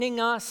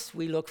Us,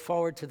 we look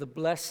forward to the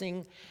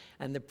blessing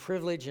and the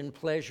privilege and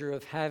pleasure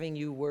of having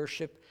you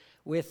worship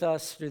with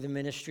us through the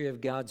ministry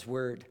of God's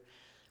Word.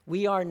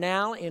 We are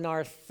now in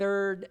our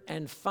third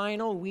and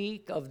final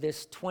week of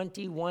this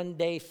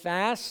 21-day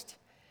fast,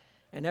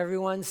 and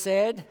everyone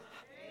said,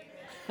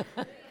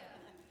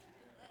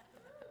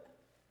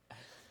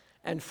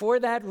 and for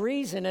that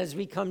reason, as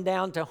we come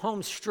down to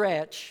home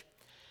stretch,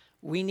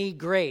 we need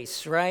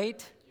grace,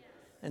 right?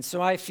 And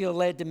so I feel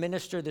led to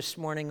minister this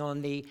morning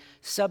on the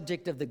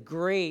subject of the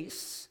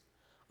grace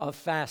of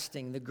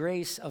fasting, the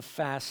grace of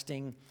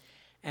fasting.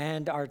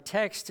 And our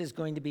text is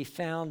going to be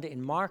found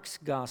in Mark's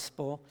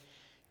Gospel,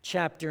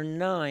 chapter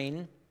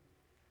 9.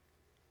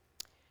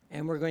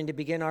 And we're going to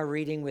begin our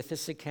reading with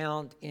this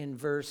account in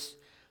verse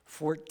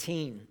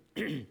 14.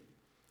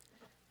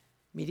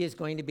 Media is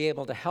going to be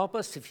able to help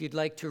us. If you'd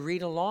like to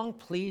read along,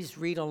 please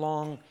read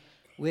along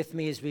with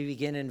me as we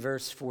begin in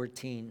verse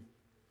 14.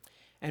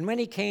 And when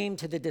he came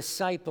to the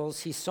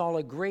disciples, he saw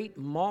a great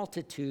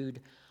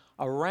multitude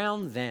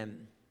around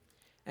them,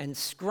 and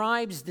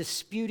scribes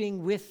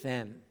disputing with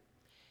them.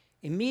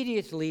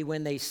 Immediately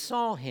when they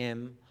saw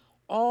him,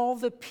 all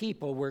the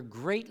people were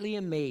greatly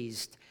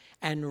amazed,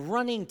 and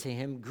running to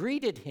him,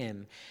 greeted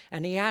him.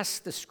 And he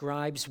asked the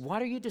scribes,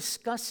 "What are you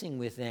discussing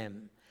with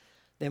them?"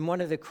 Then one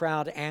of the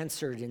crowd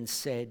answered and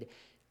said,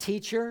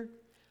 "Teacher,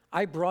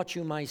 I brought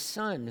you my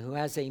son who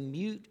has a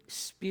mute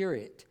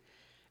spirit.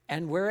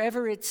 And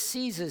wherever it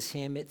seizes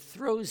him, it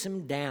throws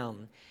him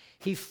down.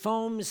 He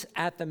foams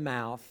at the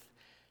mouth,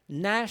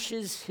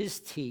 gnashes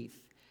his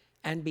teeth,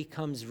 and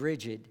becomes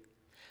rigid.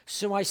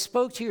 So I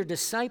spoke to your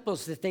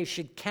disciples that they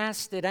should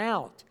cast it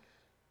out,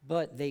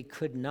 but they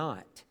could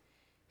not."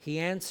 He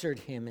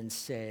answered him and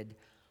said,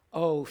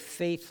 "O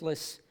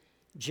faithless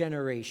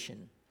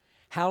generation,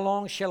 how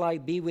long shall I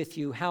be with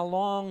you? How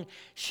long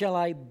shall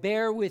I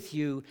bear with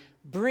you?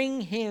 Bring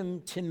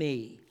him to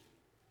me."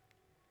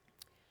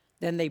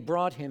 Then they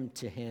brought him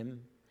to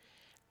him,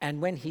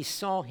 and when he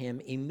saw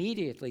him,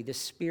 immediately the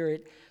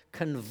spirit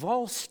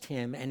convulsed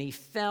him, and he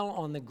fell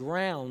on the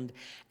ground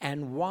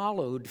and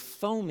wallowed,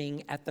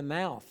 foaming at the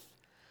mouth.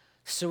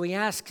 So he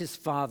asked his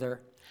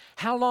father,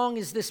 "How long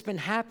has this been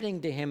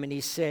happening to him?" And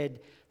he said,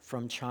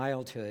 "From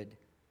childhood.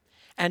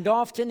 And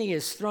often he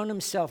has thrown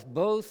himself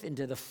both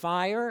into the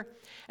fire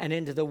and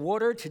into the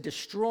water to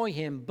destroy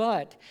him.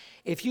 But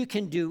if you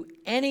can do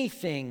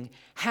anything,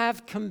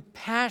 have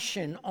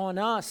compassion on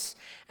us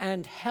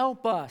and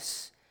help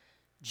us."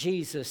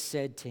 Jesus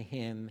said to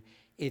him,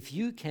 "If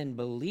you can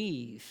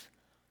believe,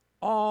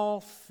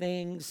 all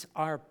things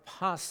are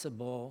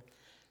possible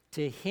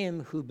to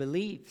him who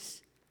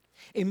believes."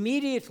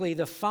 Immediately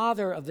the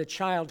father of the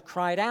child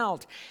cried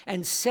out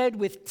and said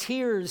with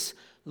tears,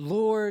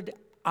 "Lord,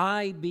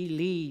 I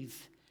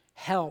believe,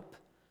 help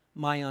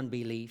my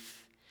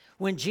unbelief."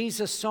 When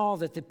Jesus saw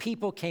that the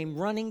people came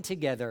running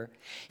together,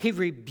 he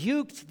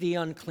rebuked the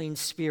unclean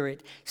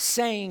spirit,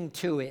 saying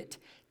to it,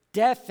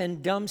 "Deaf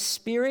and dumb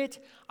spirit,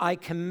 I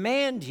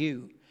command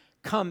you,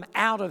 come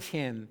out of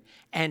him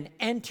and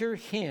enter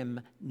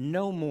him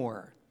no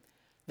more."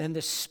 Then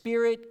the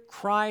spirit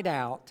cried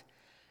out,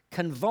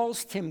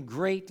 convulsed him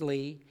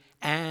greatly,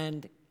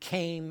 and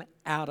came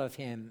out of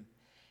him.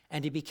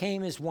 And he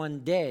became as one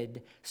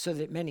dead, so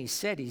that many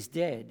said, "He's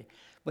dead."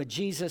 But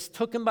Jesus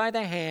took him by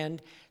the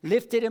hand,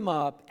 lifted him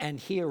up, and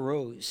he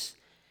arose.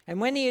 And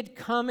when he had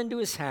come into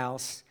his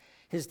house,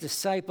 his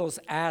disciples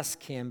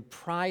asked him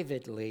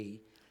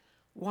privately,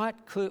 "Why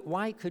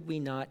could we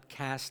not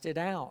cast it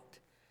out?"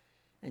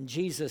 And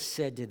Jesus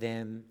said to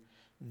them,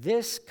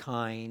 "This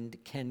kind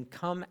can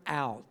come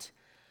out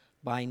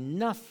by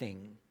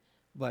nothing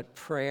but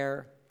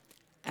prayer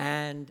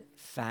and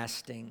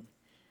fasting."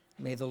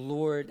 May the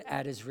Lord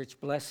add his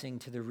rich blessing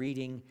to the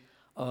reading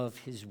of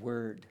his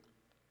word.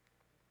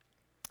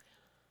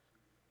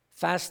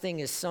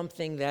 Fasting is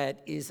something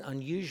that is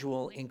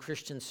unusual in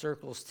Christian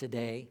circles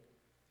today.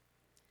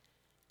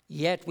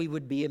 Yet we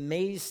would be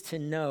amazed to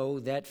know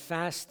that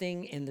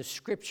fasting in the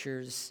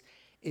scriptures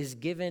is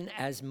given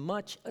as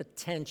much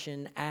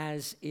attention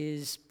as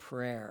is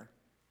prayer.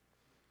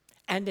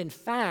 And in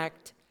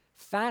fact,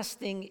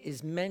 fasting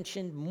is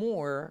mentioned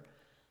more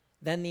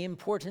than the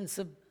importance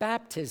of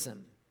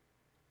baptism.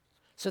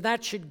 So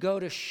that should go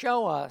to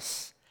show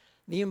us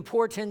the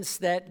importance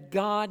that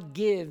God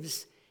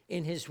gives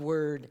in his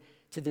word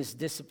to this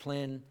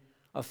discipline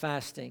of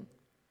fasting.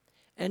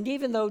 And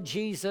even though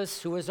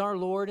Jesus, who is our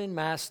Lord and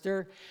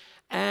Master,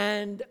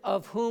 and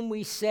of whom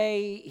we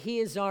say he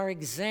is our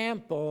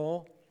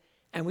example,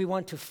 and we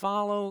want to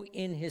follow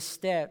in his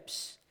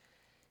steps,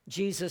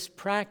 Jesus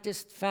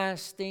practiced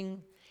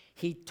fasting,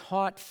 he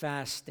taught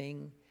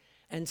fasting,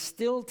 and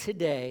still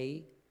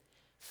today,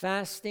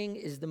 fasting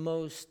is the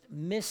most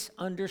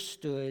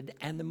misunderstood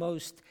and the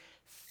most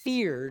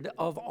feared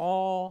of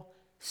all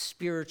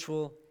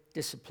spiritual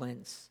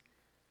disciplines.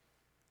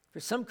 For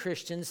some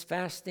Christians,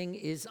 fasting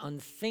is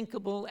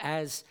unthinkable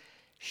as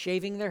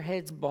shaving their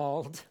heads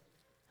bald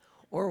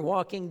or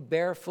walking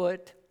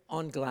barefoot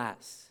on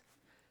glass.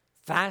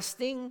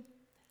 Fasting?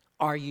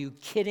 Are you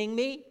kidding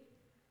me?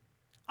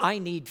 I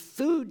need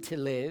food to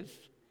live,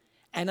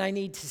 and I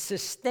need to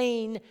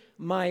sustain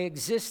my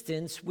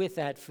existence with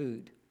that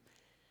food.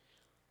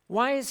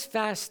 Why is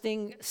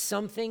fasting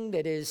something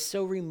that is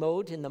so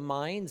remote in the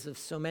minds of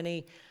so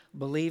many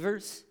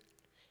believers?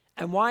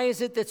 And why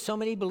is it that so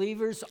many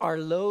believers are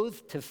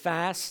loath to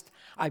fast?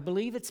 I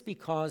believe it's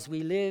because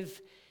we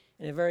live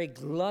in a very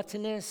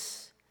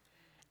gluttonous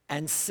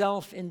and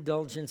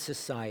self-indulgent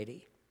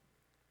society.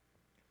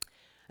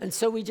 And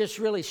so we just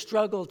really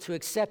struggle to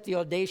accept the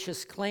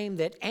audacious claim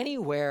that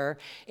anywhere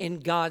in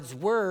God's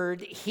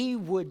word, he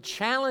would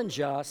challenge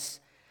us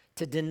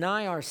to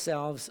deny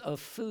ourselves of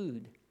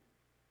food.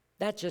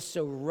 That just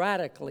so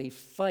radically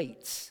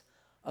fights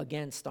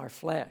against our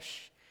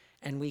flesh,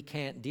 and we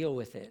can't deal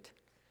with it.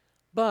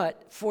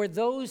 But for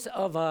those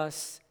of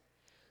us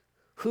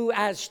who,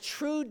 as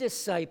true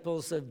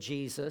disciples of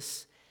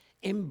Jesus,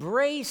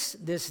 embrace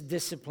this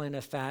discipline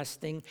of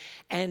fasting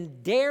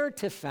and dare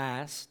to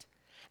fast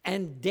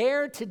and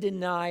dare to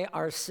deny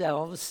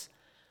ourselves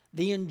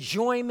the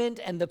enjoyment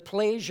and the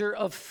pleasure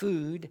of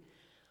food,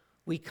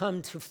 we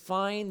come to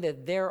find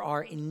that there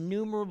are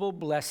innumerable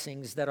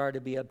blessings that are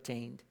to be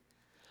obtained.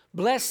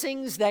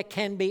 Blessings that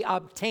can be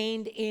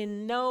obtained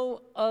in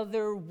no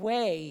other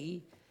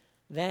way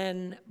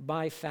than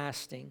by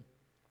fasting.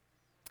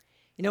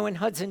 You know, when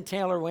Hudson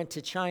Taylor went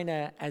to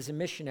China as a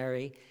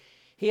missionary,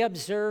 he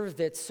observed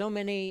that so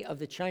many of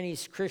the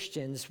Chinese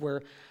Christians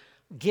were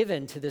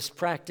given to this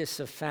practice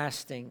of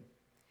fasting.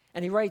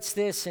 And he writes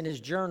this in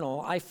his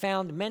journal: I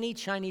found many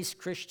Chinese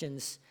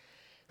Christians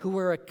who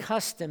were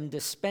accustomed to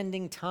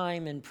spending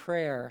time in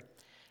prayer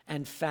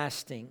and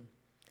fasting.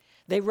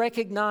 They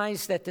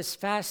recognize that this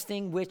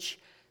fasting, which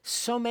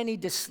so many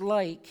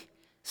dislike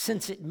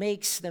since it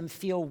makes them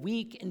feel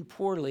weak and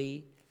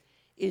poorly,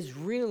 is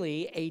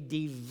really a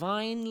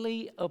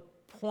divinely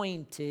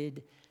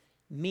appointed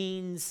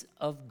means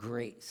of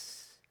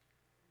grace.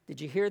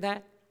 Did you hear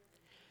that?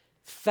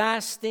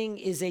 Fasting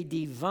is a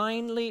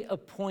divinely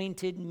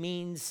appointed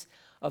means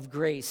of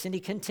grace. And he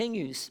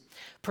continues,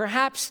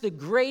 perhaps the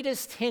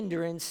greatest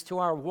hindrance to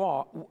our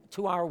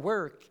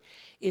work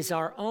is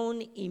our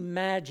own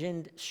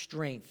imagined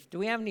strength. Do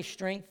we have any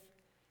strength?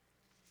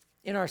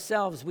 In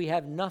ourselves, we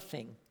have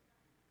nothing.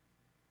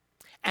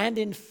 And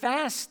in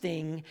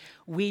fasting,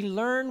 we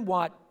learn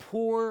what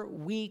poor,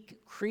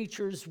 weak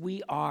creatures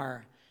we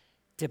are,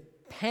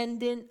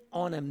 dependent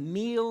on a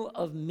meal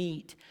of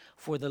meat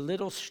for the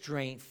little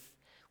strength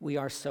we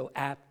are so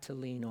apt to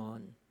lean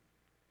on.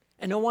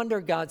 And no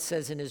wonder God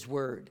says in his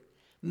word,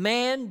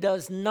 man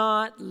does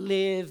not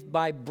live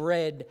by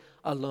bread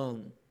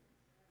alone.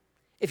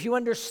 If you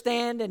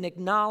understand and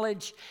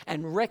acknowledge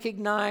and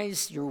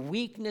recognize your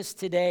weakness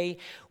today,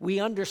 we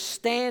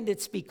understand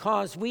it's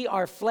because we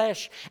are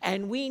flesh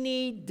and we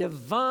need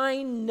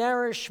divine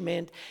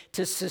nourishment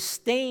to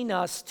sustain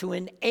us, to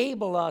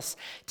enable us,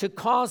 to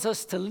cause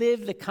us to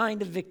live the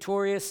kind of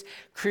victorious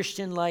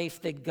Christian life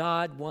that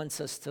God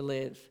wants us to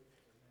live.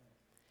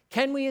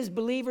 Can we as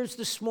believers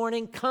this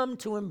morning come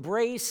to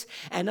embrace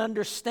and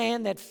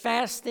understand that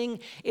fasting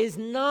is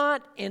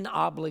not an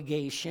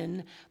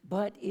obligation,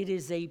 but it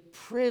is a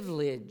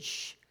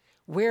privilege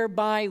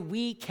whereby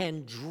we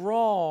can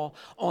draw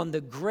on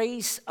the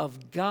grace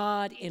of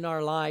God in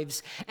our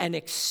lives and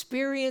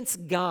experience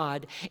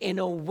God in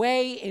a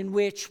way in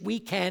which we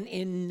can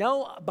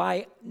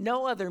by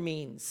no other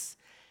means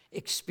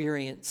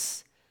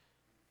experience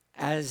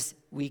as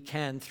we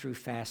can through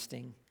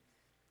fasting.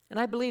 And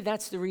I believe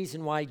that's the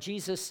reason why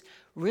Jesus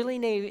really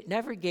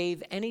never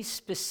gave any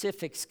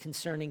specifics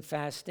concerning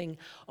fasting,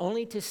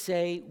 only to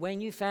say,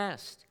 when you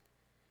fast.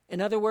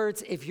 In other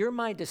words, if you're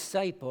my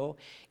disciple,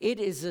 it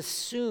is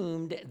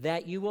assumed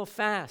that you will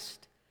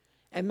fast.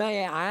 And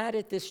may I add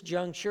at this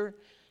juncture,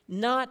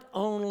 not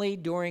only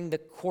during the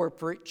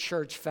corporate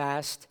church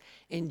fast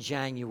in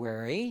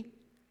January,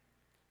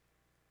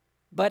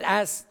 but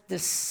as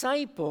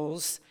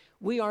disciples,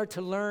 we are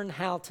to learn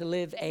how to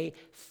live a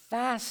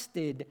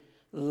fasted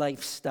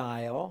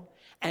lifestyle,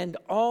 and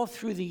all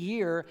through the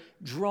year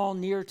draw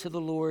near to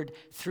the Lord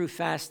through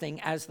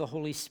fasting as the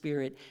Holy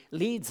Spirit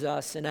leads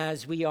us and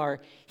as we are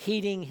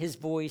heeding his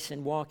voice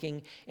and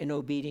walking in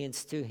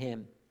obedience to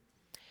him.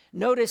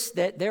 Notice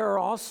that there are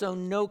also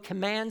no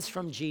commands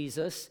from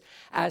Jesus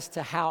as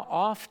to how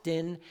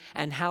often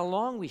and how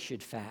long we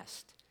should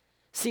fast.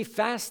 See,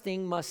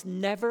 fasting must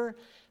never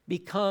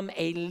become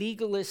a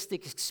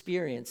legalistic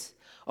experience.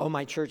 Oh,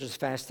 my church is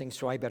fasting,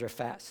 so I better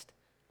fast.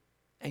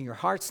 And your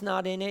heart's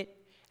not in it,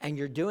 and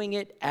you're doing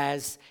it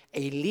as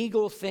a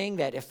legal thing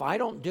that if I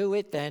don't do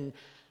it, then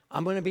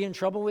I'm going to be in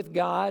trouble with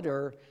God,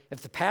 or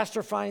if the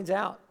pastor finds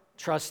out,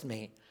 trust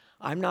me,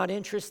 I'm not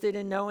interested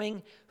in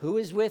knowing who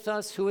is with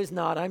us, who is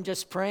not. I'm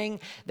just praying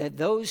that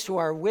those who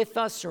are with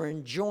us are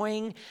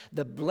enjoying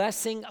the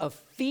blessing of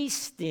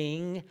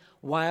feasting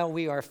while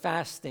we are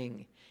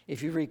fasting.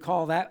 If you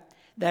recall that,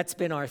 that's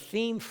been our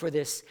theme for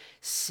this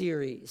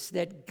series,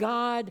 that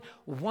God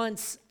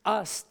wants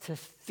us to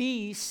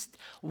feast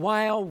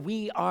while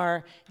we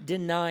are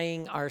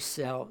denying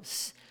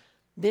ourselves.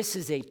 This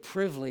is a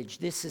privilege.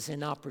 This is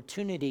an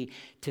opportunity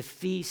to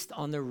feast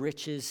on the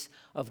riches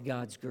of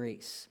God's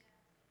grace.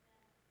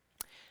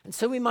 And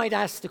so we might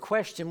ask the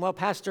question, well,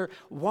 Pastor,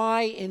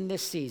 why in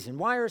this season?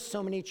 Why are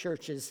so many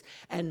churches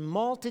and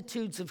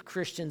multitudes of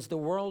Christians the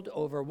world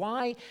over,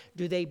 why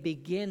do they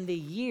begin the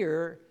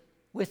year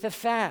with a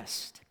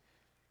fast?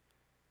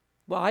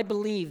 Well, I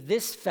believe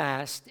this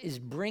fast is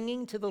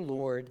bringing to the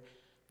Lord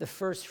the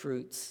first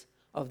fruits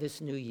of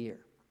this new year.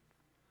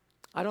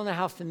 I don't know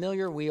how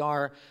familiar we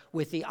are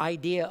with the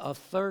idea of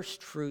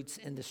first fruits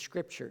in the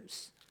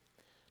Scriptures.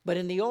 But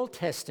in the Old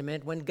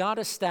Testament, when God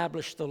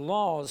established the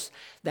laws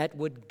that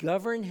would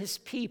govern his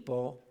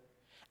people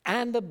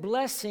and the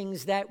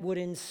blessings that would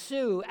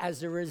ensue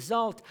as a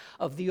result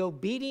of the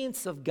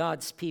obedience of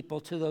God's people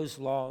to those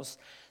laws,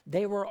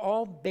 they were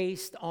all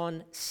based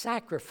on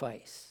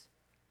sacrifice.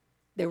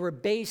 They were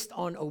based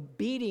on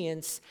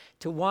obedience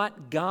to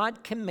what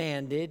God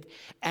commanded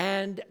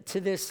and to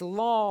this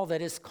law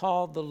that is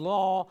called the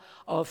law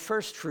of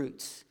first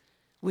fruits.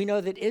 We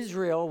know that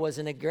Israel was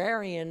an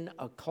agrarian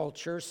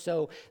culture,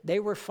 so they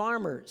were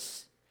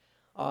farmers.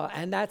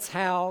 And that's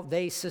how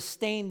they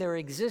sustained their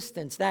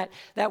existence. That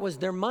was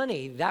their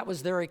money. That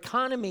was their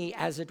economy,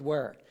 as it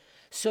were.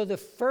 So the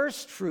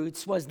first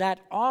fruits was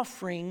that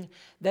offering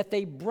that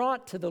they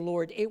brought to the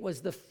Lord. It was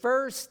the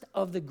first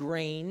of the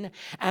grain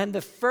and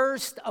the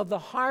first of the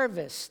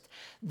harvest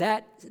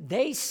that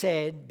they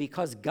said,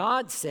 because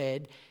God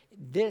said,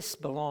 this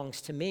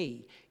belongs to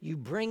me. You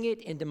bring it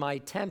into my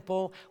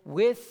temple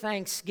with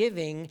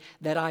thanksgiving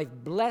that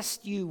I've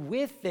blessed you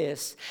with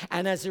this.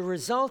 And as a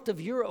result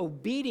of your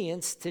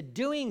obedience to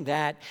doing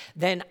that,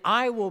 then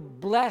I will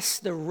bless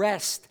the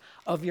rest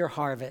of your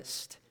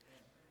harvest.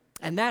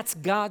 And that's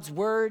God's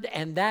word,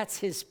 and that's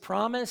his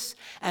promise,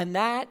 and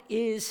that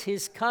is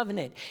his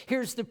covenant.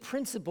 Here's the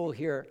principle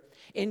here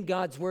in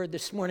God's word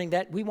this morning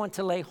that we want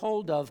to lay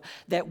hold of,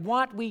 that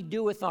what we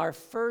do with our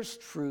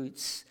first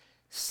fruits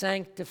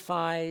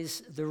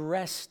sanctifies the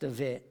rest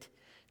of it.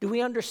 Do we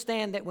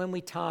understand that when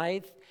we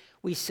tithe,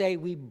 we say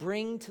we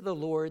bring to the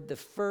Lord the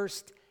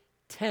first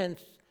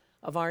tenth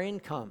of our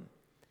income?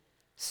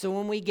 So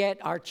when we get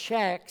our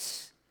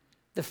checks,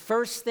 the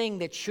first thing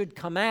that should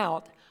come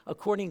out,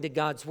 according to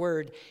God's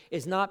word,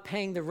 is not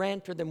paying the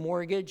rent or the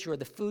mortgage or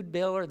the food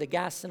bill or the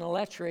gas and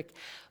electric,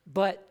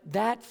 but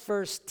that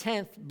first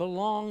tenth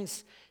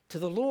belongs to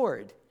the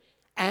Lord.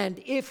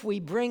 And if we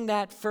bring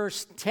that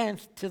first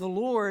tenth to the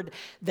Lord,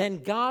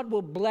 then God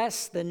will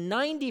bless the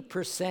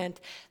 90%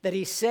 that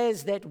he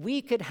says that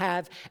we could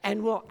have,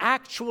 and will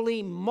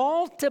actually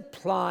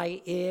multiply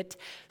it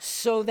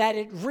so that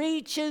it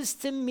reaches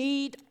to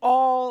meet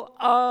all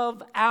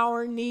of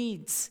our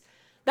needs.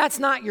 That's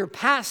not your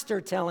pastor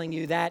telling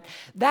you that.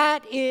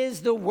 That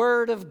is the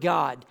word of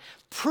God.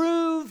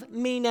 Prove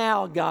me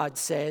now, God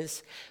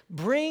says.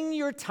 Bring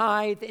your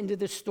tithe into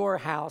the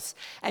storehouse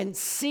and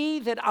see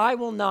that I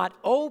will not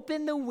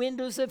open the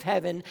windows of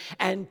heaven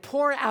and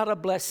pour out a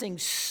blessing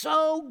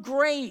so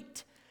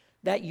great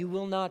that you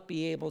will not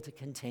be able to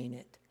contain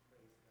it.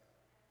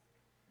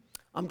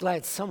 I'm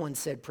glad someone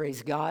said,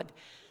 praise God.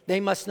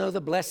 They must know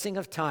the blessing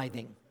of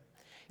tithing.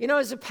 You know,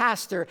 as a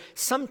pastor,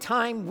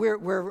 sometimes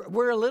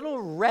we're a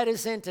little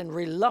reticent and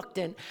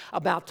reluctant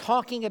about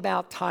talking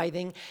about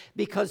tithing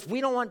because we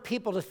don't want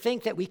people to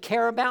think that we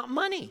care about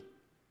money.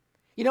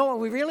 You know what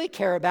we really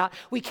care about?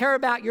 We care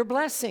about your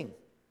blessing.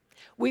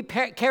 We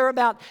care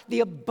about the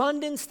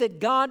abundance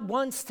that God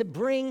wants to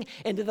bring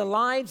into the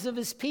lives of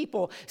his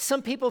people.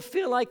 Some people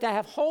feel like they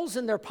have holes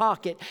in their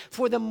pocket.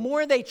 For the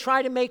more they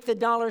try to make the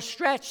dollar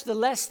stretch, the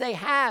less they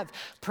have.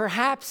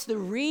 Perhaps the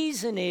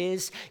reason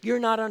is you're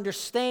not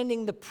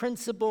understanding the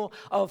principle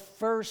of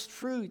first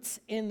fruits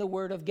in the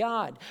Word of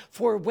God.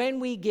 For when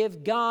we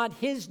give God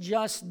his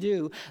just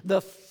due,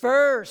 the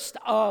first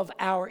of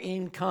our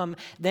income,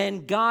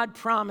 then God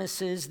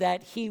promises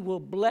that he will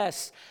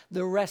bless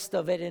the rest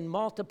of it and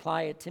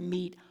multiply it to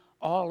meet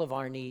all of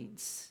our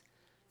needs.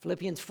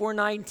 Philippians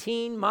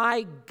 4:19,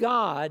 my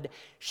God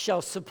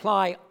shall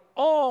supply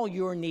all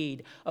your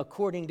need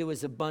according to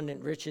his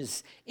abundant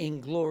riches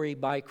in glory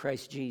by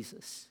Christ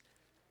Jesus.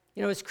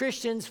 You know, as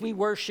Christians, we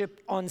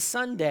worship on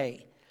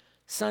Sunday.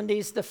 Sunday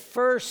is the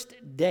first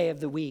day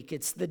of the week.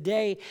 It's the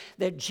day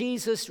that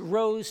Jesus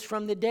rose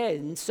from the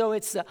dead. And so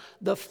it's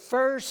the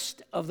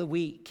first of the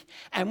week.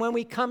 And when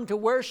we come to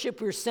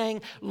worship, we're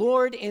saying,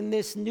 Lord, in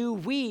this new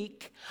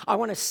week, I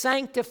want to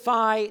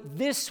sanctify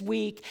this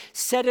week,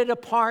 set it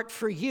apart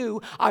for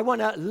you. I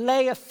want to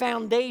lay a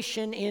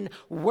foundation in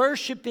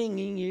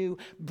worshiping you,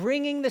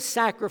 bringing the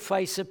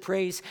sacrifice of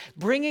praise,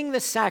 bringing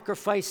the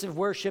sacrifice of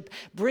worship,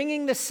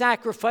 bringing the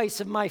sacrifice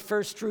of my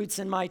first fruits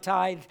and my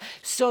tithe,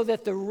 so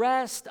that the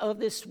rest of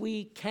this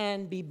week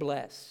can be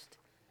blessed.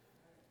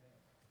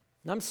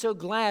 And I'm so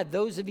glad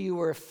those of you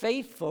who are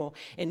faithful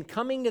in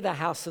coming to the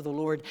house of the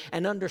Lord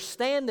and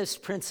understand this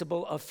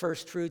principle of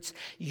first fruits,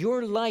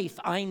 your life,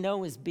 I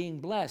know, is being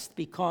blessed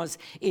because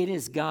it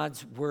is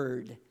God's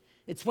word.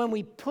 It's when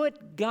we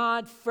put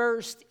God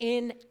first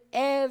in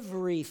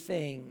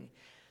everything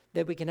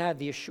that we can have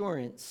the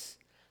assurance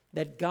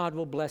that God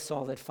will bless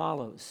all that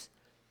follows.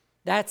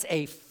 That's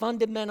a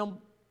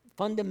fundamental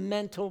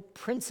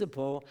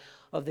principle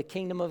of the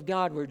kingdom of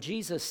God, where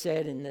Jesus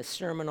said in the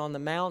Sermon on the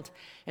Mount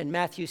in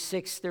Matthew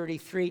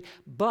 6:33,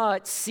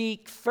 but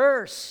seek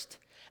first.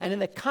 And in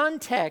the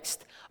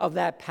context of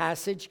that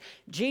passage,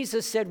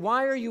 Jesus said,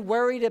 why are you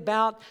worried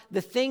about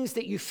the things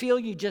that you feel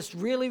you just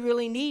really,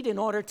 really need in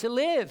order to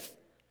live?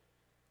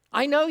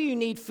 I know you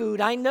need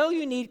food. I know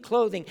you need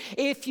clothing.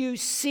 If you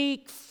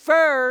seek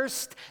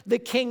first the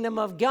kingdom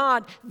of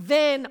God,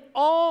 then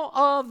all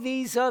of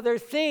these other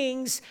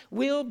things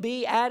will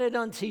be added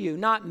unto you.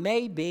 Not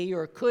maybe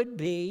or could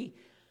be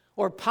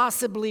or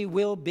possibly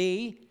will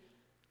be.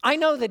 I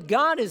know that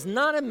God is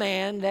not a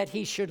man that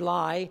he should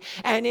lie.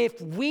 And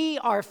if we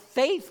are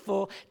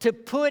faithful to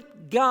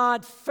put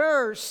God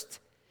first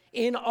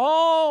in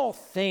all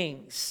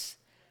things,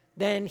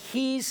 then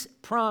his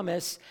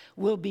promise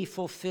will be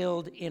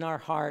fulfilled in our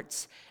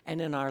hearts and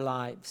in our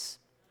lives.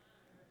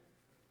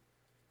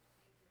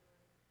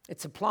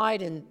 It's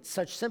applied in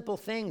such simple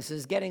things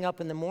as getting up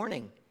in the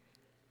morning.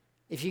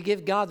 If you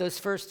give God those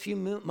first few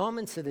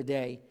moments of the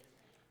day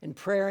in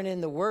prayer and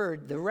in the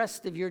Word, the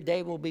rest of your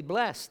day will be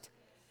blessed.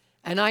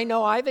 And I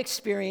know I've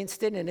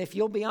experienced it, and if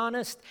you'll be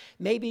honest,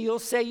 maybe you'll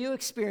say you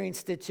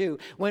experienced it too.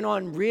 When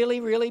on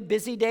really, really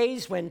busy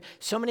days, when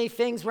so many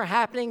things were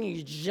happening,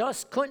 you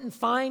just couldn't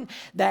find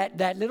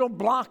that little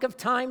block of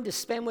time to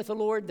spend with the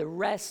Lord the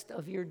rest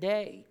of your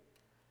day.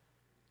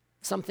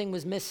 Something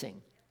was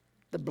missing.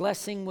 The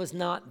blessing was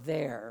not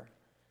there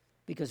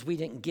because we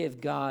didn't give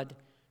God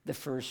the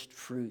first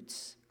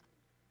fruits.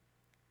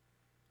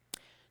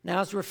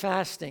 Now as we're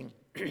fasting,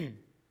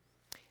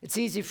 it's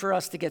easy for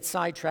us to get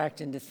sidetracked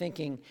into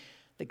thinking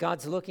that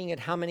God's looking at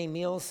how many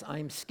meals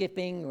I'm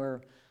skipping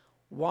or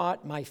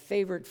what my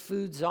favorite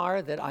foods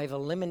are that I've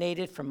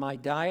eliminated from my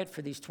diet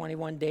for these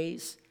 21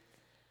 days.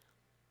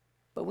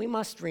 But we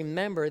must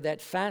remember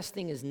that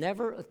fasting is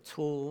never a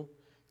tool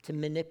to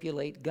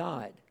manipulate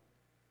God.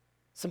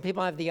 Some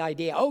people have the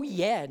idea, oh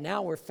yeah,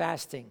 now we're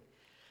fasting.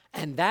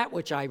 And that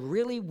which I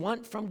really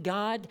want from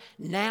God,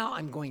 now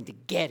I'm going to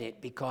get it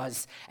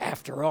because,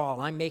 after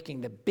all, I'm making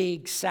the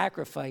big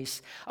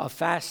sacrifice of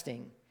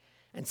fasting.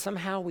 And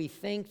somehow we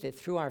think that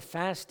through our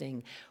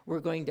fasting, we're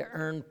going to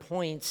earn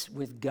points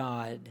with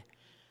God.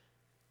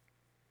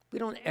 We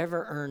don't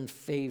ever earn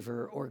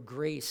favor or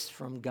grace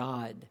from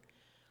God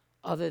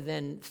other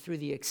than through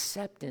the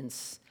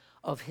acceptance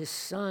of his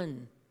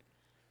Son.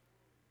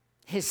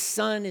 His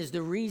Son is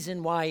the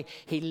reason why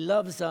he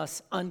loves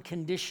us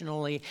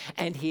unconditionally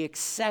and he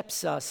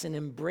accepts us and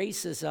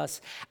embraces us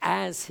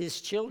as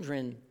his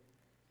children.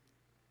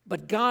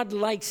 But God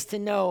likes to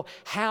know,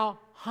 how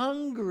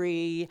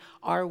hungry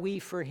are we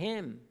for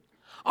him?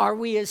 Are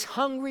we as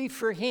hungry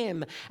for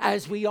him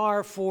as we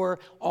are for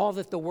all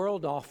that the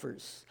world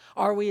offers?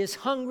 Are we as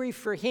hungry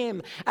for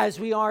him as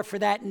we are for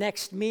that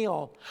next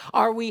meal?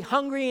 Are we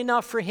hungry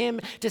enough for him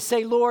to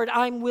say, Lord,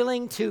 I'm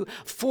willing to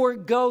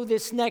forego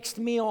this next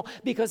meal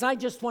because I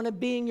just want to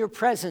be in your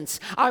presence.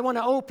 I want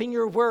to open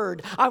your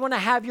word. I want to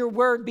have your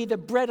word be the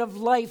bread of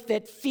life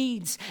that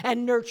feeds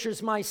and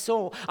nurtures my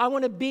soul. I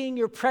want to be in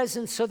your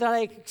presence so that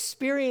I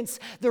experience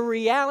the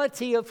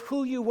reality of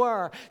who you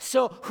are.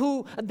 So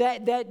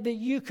that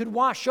you could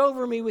wash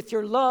over me with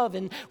your love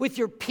and with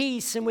your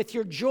peace and with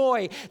your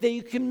joy, that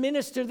you can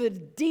minister the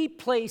deep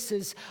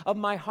places of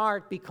my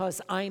heart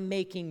because I'm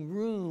making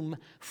room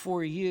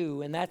for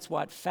you. And that's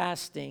what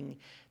fasting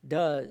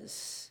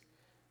does.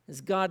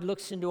 As God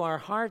looks into our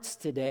hearts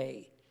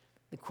today,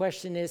 the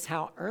question is,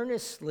 how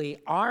earnestly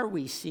are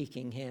we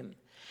seeking him?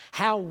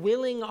 How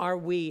willing are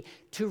we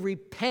to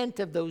repent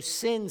of those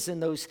sins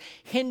and those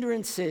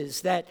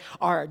hindrances that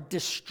are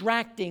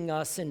distracting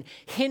us and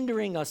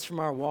hindering us from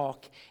our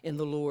walk in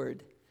the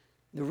Lord?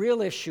 The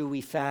real issue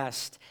we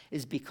fast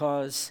is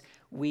because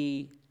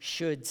we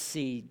should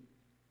see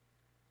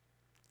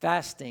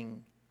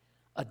fasting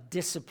a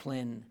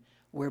discipline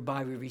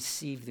whereby we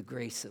receive the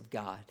grace of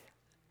God.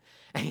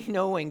 And you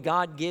know, when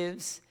God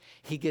gives,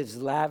 he gives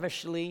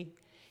lavishly,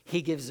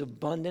 he gives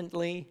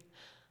abundantly.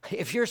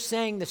 If you're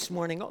saying this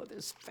morning, oh,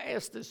 this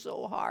fast is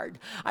so hard,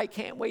 I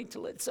can't wait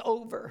till it's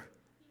over,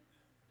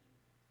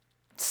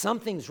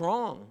 something's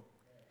wrong.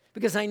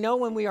 Because I know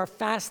when we are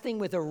fasting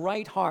with a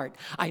right heart,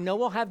 I know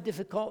we'll have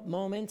difficult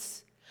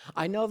moments.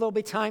 I know there'll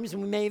be times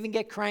when we may even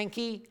get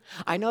cranky.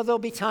 I know there'll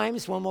be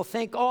times when we'll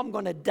think, oh, I'm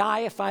going to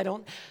die if I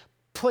don't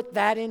put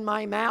that in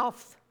my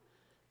mouth.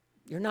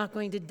 You're not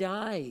going to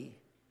die.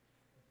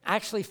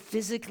 Actually,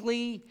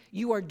 physically,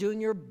 you are doing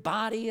your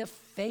body a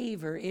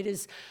favor. It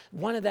is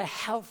one of the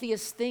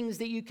healthiest things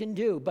that you can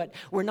do. But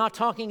we're not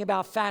talking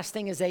about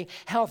fasting as a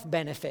health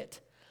benefit.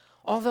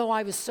 Although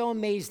I was so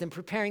amazed in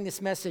preparing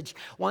this message,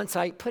 once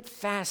I put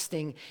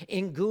fasting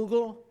in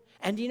Google,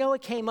 and you know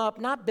it came up,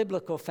 not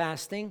biblical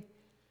fasting,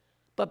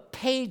 but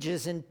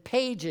pages and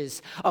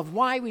pages of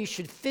why we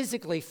should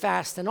physically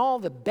fast and all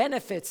the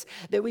benefits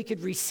that we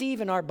could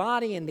receive in our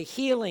body and the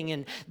healing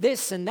and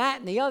this and that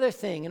and the other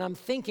thing. And I'm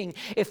thinking,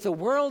 if the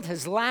world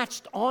has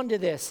latched onto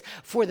this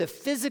for the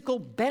physical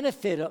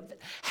benefit of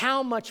it,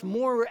 how much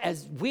more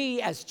as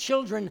we as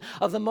children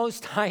of the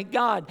Most High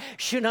God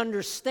should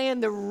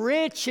understand the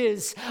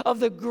riches of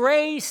the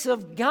grace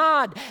of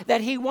God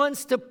that He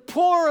wants to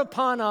pour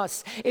upon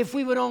us if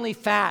we would only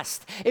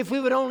fast, if we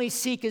would only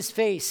seek His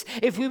face,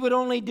 if we would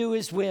only do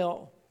His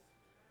will.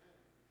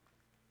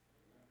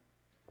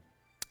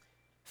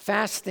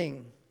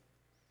 Fasting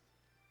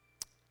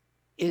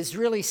is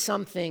really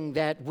something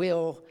that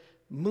will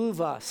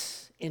move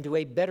us into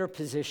a better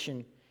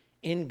position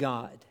in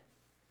God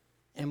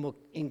and will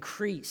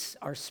increase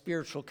our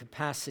spiritual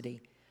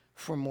capacity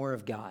for more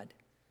of God.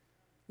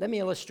 Let me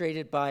illustrate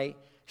it by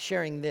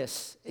sharing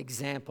this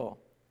example.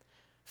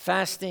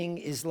 Fasting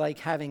is like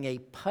having a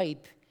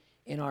pipe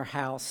in our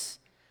house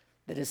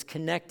that is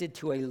connected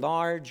to a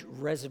large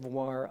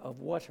reservoir of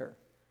water.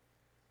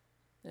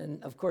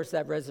 And of course,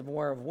 that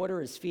reservoir of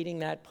water is feeding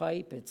that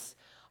pipe. It's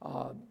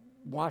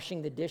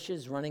washing the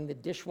dishes, running the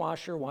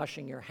dishwasher,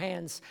 washing your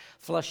hands,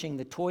 flushing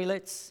the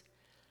toilets.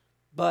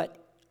 But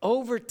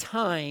over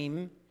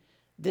time,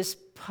 this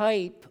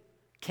pipe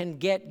can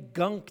get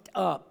gunked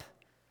up.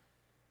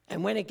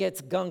 And when it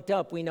gets gunked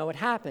up, we know what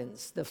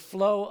happens. The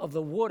flow of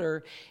the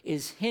water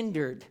is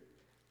hindered.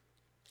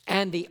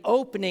 And the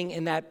opening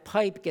in that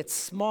pipe gets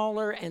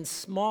smaller and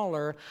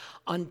smaller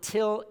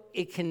until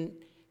it can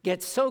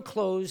get so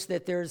closed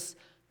that there's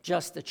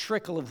just a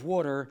trickle of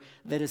water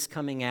that is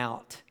coming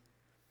out.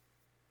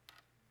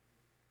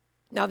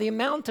 Now, the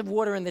amount of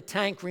water in the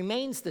tank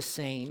remains the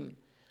same,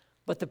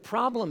 but the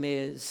problem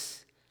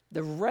is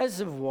the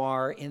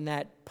reservoir in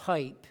that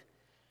pipe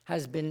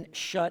has been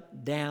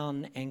shut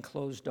down and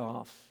closed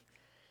off.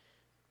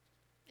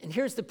 And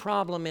here's the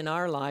problem in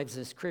our lives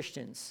as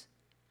Christians.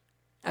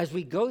 As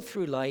we go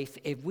through life,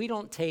 if we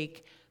don't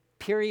take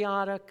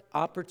periodic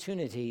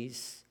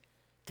opportunities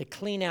to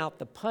clean out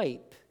the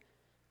pipe,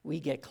 we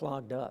get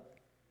clogged up.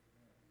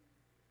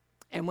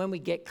 And when we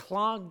get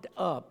clogged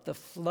up, the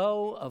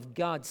flow of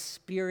God's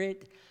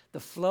Spirit, the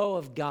flow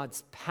of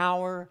God's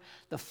power,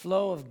 the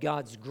flow of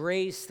God's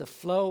grace, the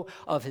flow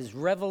of His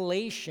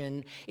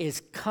revelation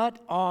is cut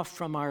off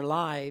from our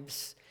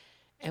lives,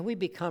 and we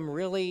become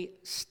really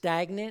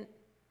stagnant,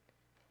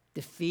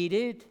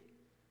 defeated,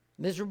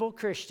 miserable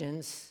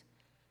Christians,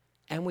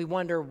 and we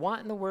wonder,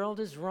 what in the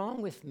world is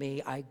wrong with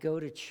me? I go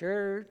to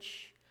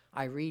church,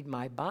 I read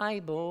my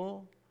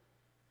Bible,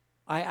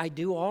 I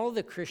do all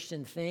the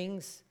Christian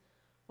things.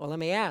 Well, let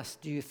me ask,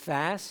 do you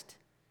fast?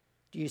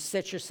 Do you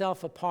set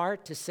yourself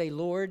apart to say,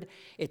 Lord,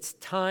 it's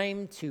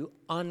time to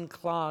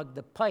unclog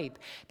the pipe?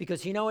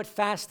 Because you know what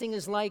fasting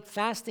is like?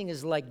 Fasting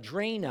is like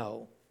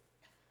Drano.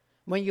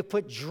 When you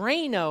put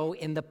Drano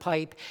in the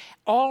pipe,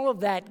 all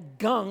of that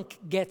gunk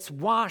gets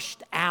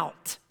washed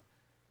out.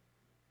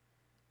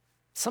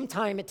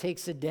 Sometimes it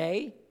takes a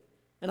day,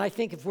 and I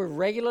think if we're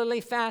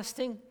regularly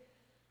fasting,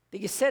 that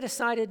you set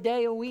aside a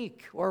day a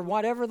week or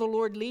whatever the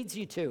Lord leads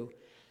you to,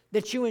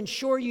 that you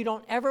ensure you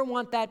don't ever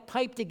want that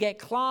pipe to get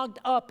clogged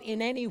up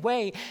in any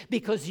way,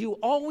 because you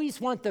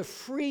always want the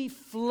free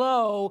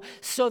flow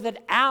so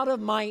that out of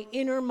my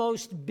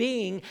innermost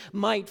being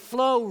might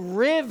flow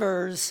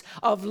rivers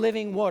of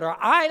living water.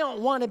 I don't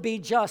want to be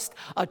just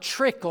a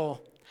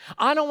trickle.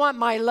 I don't want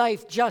my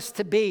life just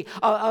to be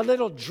a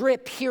little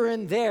drip here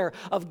and there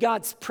of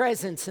God's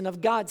presence and of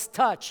God's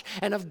touch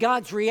and of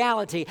God's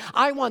reality.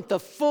 I want the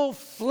full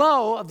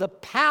flow of the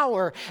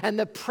power and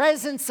the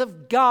presence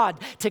of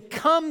God to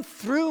come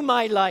through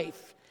my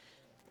life,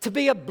 to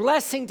be a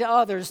blessing to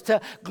others,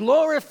 to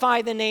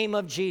glorify the name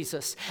of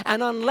Jesus.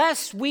 And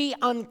unless we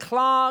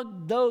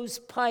unclog those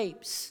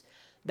pipes,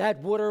 that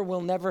water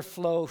will never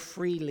flow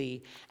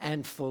freely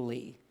and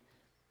fully.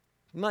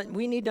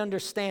 We need to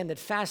understand that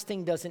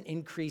fasting doesn't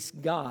increase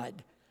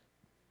God.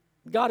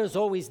 God is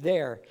always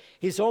there.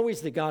 He's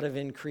always the God of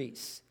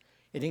increase.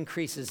 It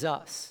increases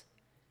us.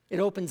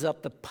 It opens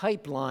up the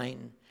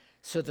pipeline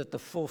so that the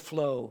full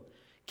flow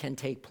can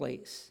take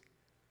place.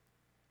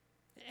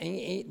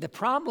 And the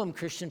problem,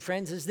 Christian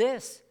friends, is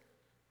this,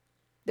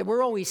 that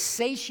we're always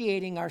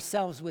satiating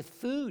ourselves with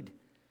food,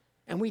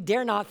 and we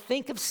dare not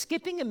think of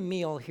skipping a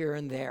meal here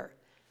and there.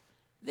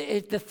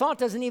 The thought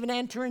doesn't even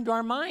enter into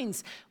our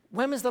minds.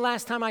 When was the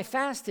last time I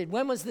fasted?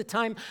 When was the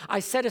time I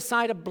set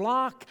aside a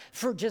block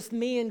for just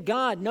me and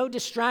God? No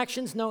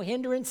distractions, no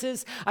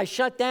hindrances. I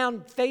shut down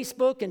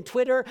Facebook and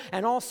Twitter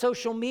and all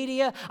social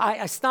media.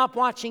 I stopped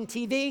watching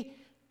TV.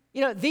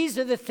 You know, these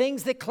are the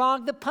things that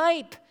clog the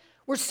pipe.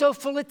 We're so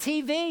full of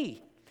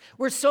TV.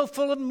 We're so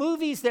full of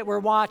movies that we're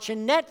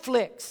watching,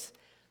 Netflix,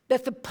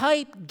 that the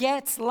pipe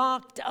gets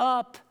locked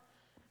up.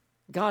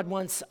 God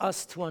wants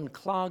us to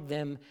unclog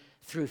them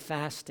through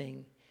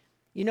fasting.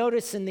 You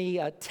notice in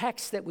the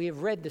text that we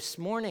have read this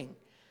morning,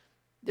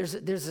 there's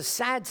a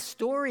sad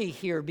story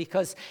here,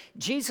 because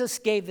Jesus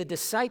gave the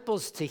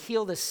disciples to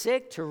heal the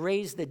sick, to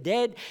raise the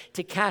dead,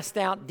 to cast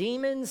out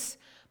demons.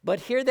 But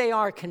here they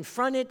are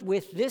confronted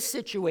with this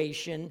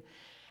situation,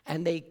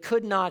 and they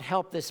could not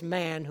help this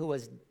man who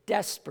was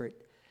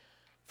desperate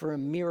for a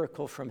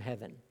miracle from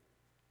heaven.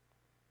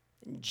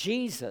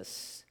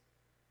 Jesus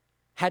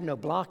had no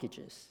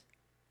blockages.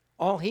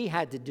 All he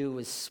had to do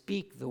was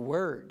speak the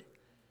word,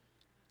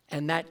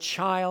 and that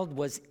child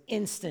was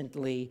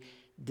instantly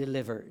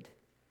delivered.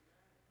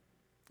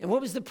 And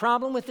what was the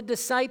problem with the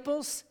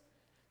disciples?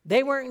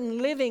 They weren't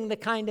living the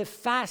kind of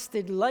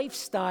fasted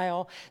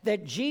lifestyle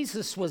that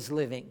Jesus was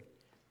living.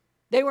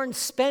 They weren't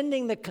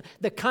spending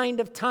the kind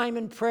of time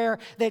in prayer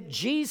that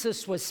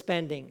Jesus was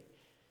spending.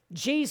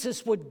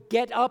 Jesus would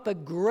get up a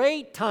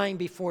great time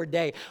before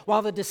day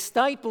while the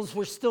disciples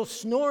were still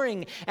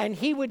snoring, and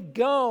he would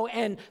go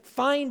and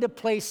find a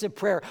place of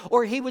prayer,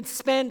 or he would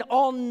spend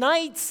all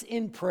nights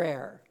in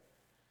prayer.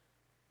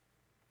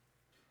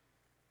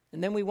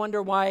 And then we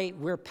wonder why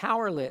we're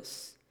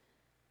powerless.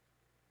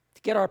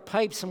 To get our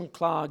pipes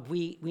unclogged,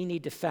 we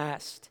need to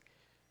fast.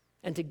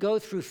 And to go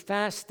through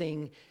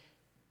fasting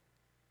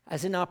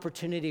as an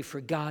opportunity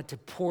for God to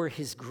pour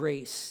his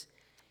grace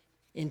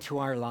into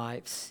our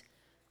lives.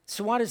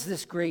 So what is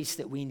this grace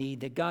that we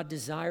need, that God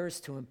desires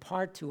to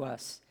impart to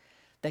us,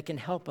 that can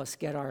help us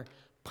get our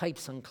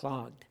pipes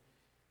unclogged?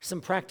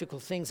 Some practical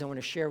things I want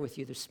to share with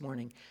you this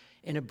morning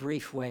in a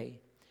brief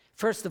way.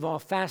 First of all,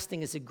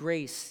 fasting is a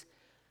grace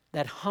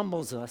that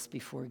humbles us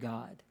before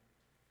God.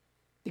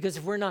 Because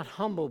if we're not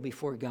humble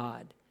before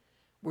God,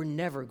 we're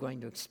never going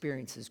to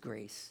experience his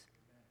grace.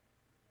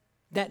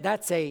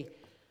 That's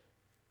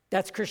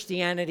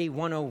Christianity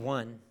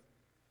 101.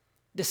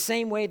 The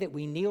same way that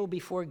we kneel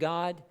before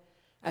God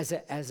as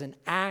an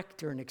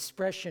act or an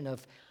expression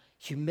of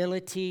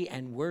humility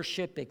and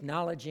worship,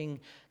 acknowledging,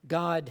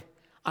 God,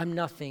 I'm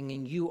nothing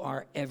and you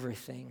are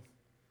everything.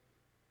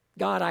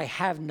 God, I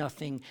have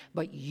nothing,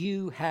 but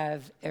you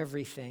have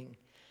everything.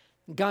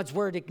 God's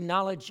word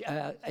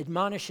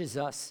admonishes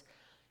us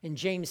in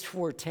James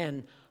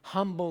 4:10,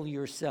 humble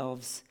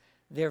yourselves,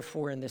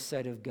 therefore, in the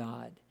sight of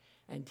God,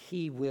 and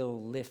he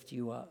will lift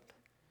you up.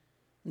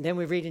 And then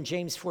we read in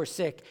James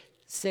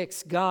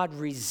 4:6, God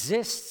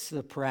resists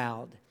the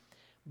proud,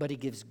 but he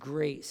gives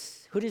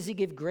grace. Who does he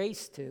give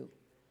grace to?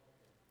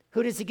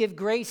 Who does he give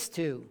grace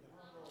to?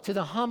 To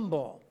the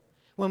humble.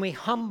 When we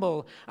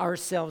humble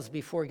ourselves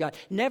before God.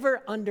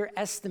 Never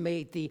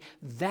underestimate the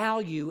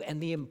value and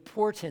the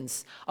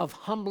importance of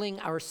humbling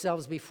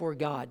ourselves before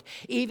God.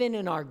 Even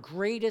in our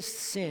greatest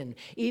sin,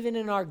 even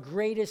in our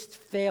greatest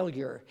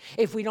failure,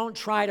 if we don't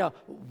try to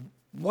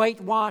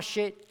whitewash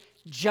it,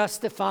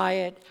 justify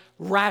it,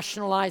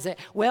 rationalize it.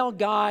 Well,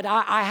 God,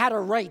 I had a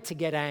right to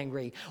get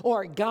angry.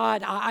 Or,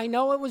 God, I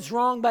know it was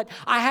wrong, but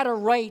I had a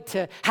right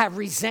to have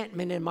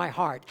resentment in my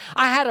heart.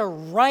 I had a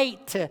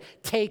right to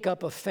take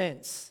up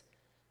offense.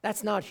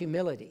 That's not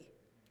humility.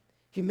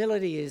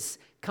 Humility is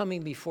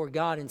coming before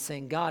God and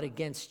saying, God,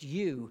 against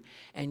you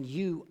and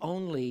you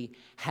only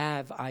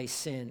have I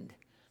sinned.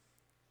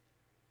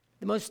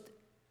 The most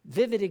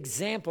vivid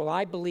example,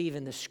 I believe,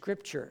 in the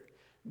scripture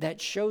that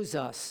shows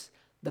us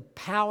the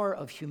power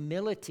of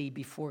humility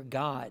before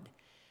God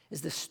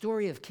is the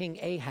story of King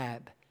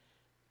Ahab.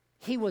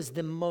 He was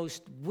the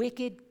most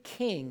wicked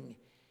king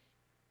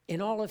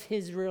in all of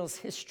Israel's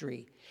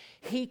history.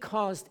 He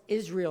caused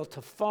Israel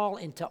to fall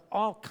into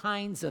all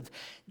kinds of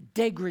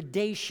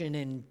degradation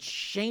and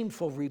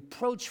shameful,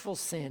 reproachful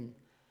sin.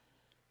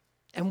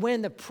 And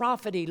when the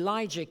prophet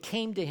Elijah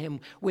came to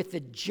him with the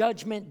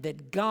judgment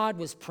that God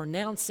was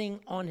pronouncing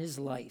on his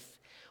life,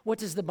 what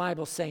does the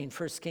Bible say in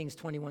 1 Kings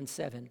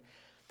 21:7?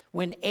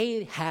 When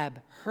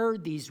Ahab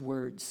heard these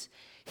words,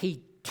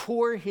 he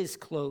tore his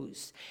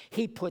clothes,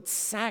 he put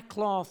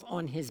sackcloth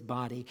on his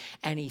body,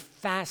 and he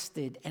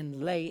fasted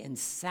and lay in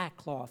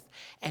sackcloth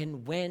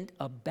and went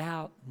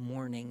about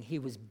mourning. He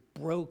was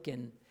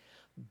broken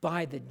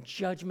by the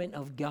judgment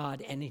of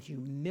God, and in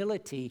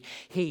humility,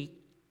 he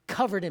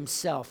covered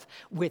himself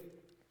with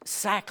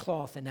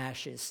sackcloth and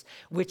ashes,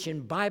 which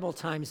in Bible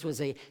times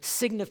was a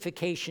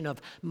signification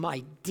of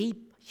my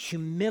deep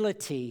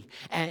humility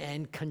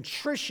and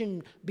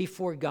contrition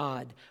before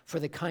God for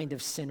the kind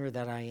of sinner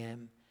that I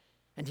am.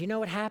 And do you know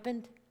what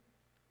happened?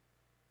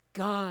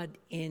 God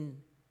in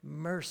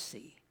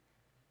mercy.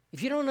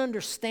 If you don't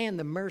understand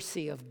the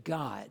mercy of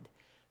God,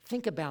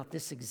 think about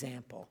this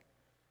example.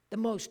 The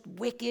most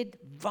wicked,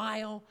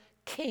 vile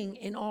king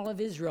in all of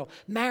Israel,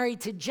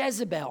 married to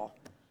Jezebel,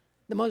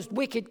 the most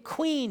wicked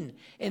queen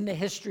in the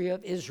history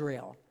of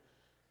Israel.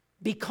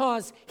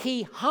 Because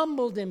he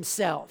humbled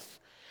himself,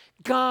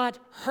 God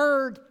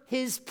heard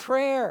his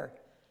prayer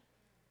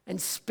and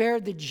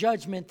spared the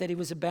judgment that he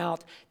was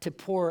about to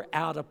pour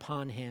out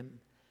upon him.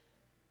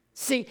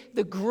 See,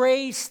 the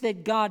grace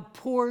that God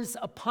pours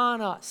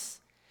upon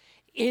us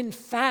in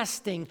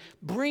fasting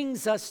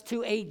brings us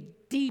to a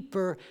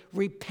deeper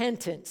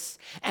repentance.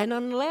 And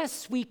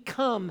unless we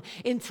come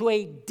into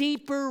a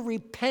deeper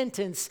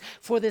repentance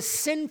for the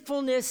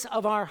sinfulness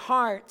of our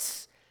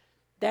hearts,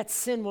 that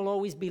sin will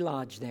always be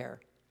lodged there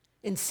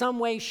in some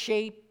way,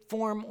 shape,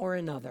 form, or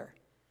another.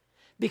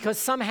 because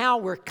somehow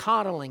we're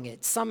coddling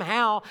it.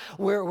 Somehow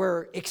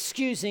we're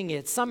excusing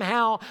it.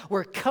 Somehow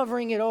we're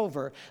covering it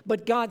over.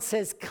 But God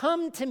says,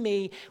 come to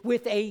me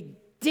with a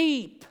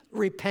deep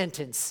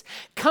repentance.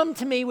 Come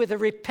to me with a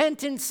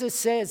repentance that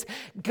says,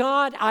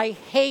 God, I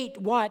hate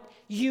what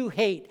you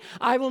hate.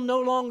 I will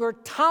no longer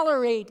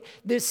tolerate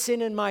this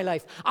sin in my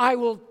life. I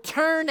will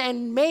turn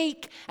and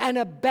make an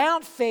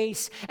about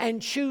face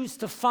and choose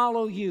to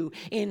follow you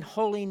in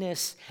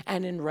holiness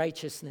and in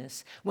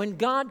righteousness. When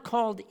God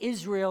called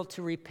Israel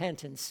to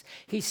repentance,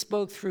 he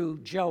spoke through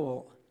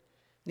Joel.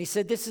 And he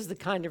said, this is the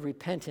kind of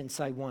repentance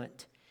I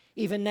want.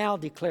 Even now,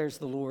 declares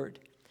the Lord,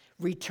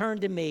 return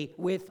to me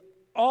with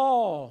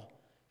all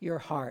your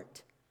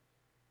heart.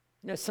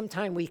 You know,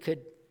 sometime we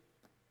could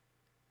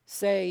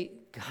say,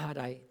 God,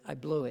 I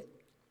blew it.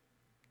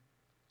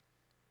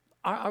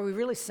 Are we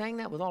really saying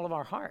that with all of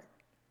our heart?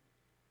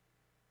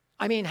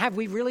 I mean, have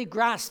we really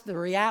grasped the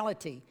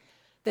reality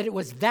that it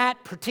was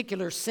that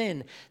particular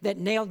sin that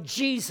nailed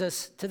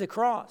Jesus to the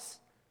cross?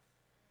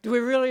 Do we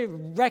really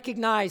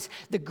recognize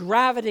the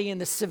gravity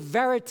and the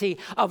severity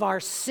of our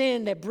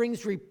sin that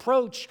brings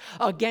reproach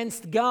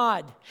against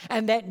God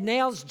and that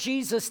nails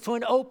Jesus to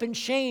an open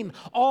shame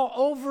all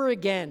over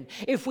again?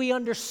 If we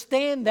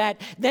understand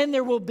that, then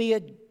there will be a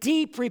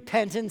deep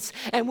repentance,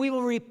 and we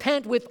will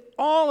repent with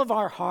all of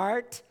our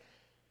heart.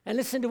 And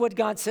listen to what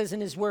God says in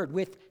his word,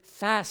 with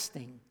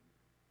fasting,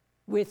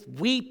 with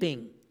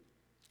weeping,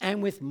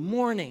 and with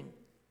mourning.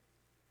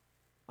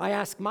 I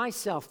ask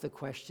myself the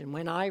question,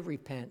 when I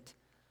repent,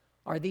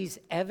 are these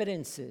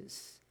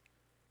evidences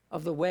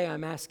of the way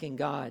I'm asking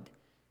God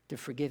to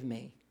forgive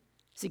me?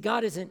 See,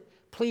 God isn't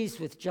pleased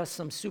with just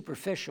some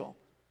superficial,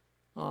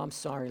 oh, I'm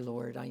sorry,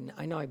 Lord,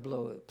 I know I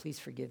blew it, please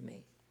forgive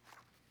me.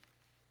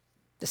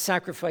 The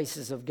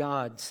sacrifices of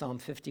God, Psalm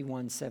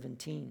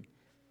 51:17,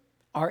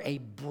 are a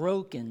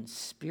broken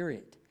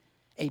spirit,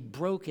 a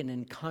broken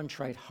and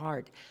contrite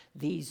heart.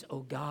 These,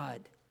 O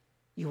God,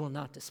 you will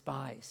not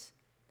despise.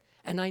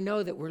 And I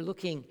know that we're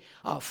looking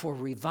for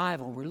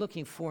revival. We're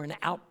looking for an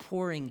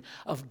outpouring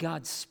of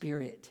God's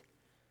Spirit.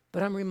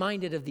 But I'm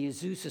reminded of the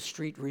Azusa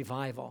Street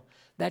revival,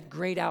 that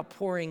great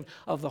outpouring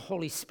of the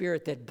Holy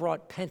Spirit that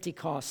brought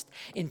Pentecost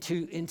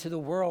into the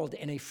world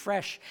in a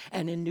fresh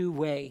and a new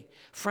way.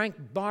 Frank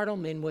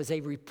Bartleman was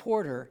a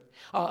reporter,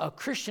 a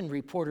Christian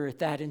reporter at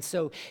that, and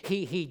so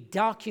he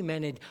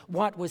documented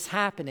what was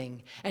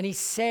happening. And he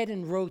said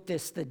and wrote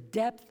this, the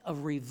depth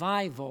of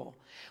revival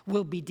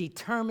will be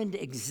determined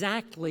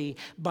exactly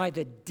by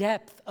the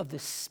depth of the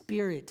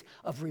spirit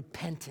of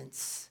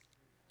repentance.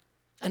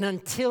 And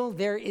until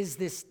there is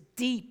this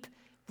deep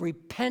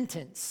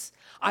repentance,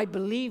 I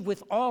believe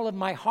with all of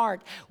my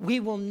heart, we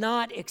will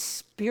not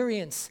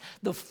experience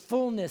the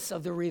fullness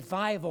of the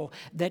revival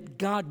that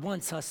God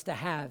wants us to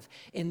have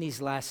in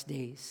these last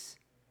days.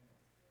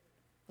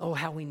 Oh,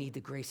 how we need the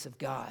grace of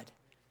God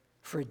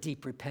for a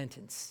deep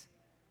repentance.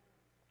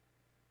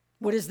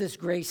 What is this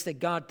grace that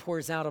God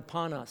pours out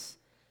upon us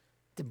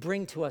to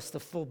bring to us the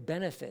full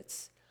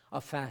benefits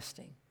of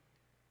fasting?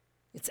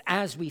 It's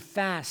as we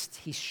fast,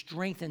 he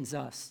strengthens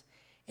us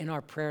in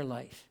our prayer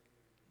life.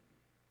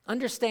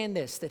 Understand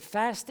this, that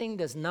fasting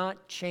does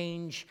not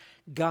change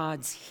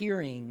God's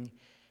hearing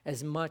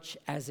as much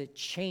as it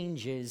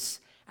changes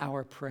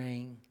our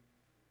praying.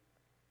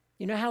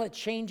 You know how it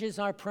changes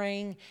our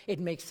praying? It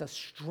makes us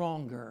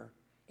stronger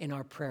in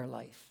our prayer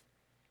life.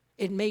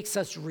 It makes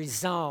us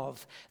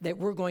resolve that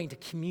we're going to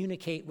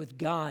communicate with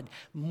God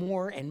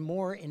more and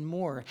more and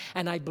more.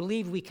 And I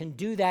believe we can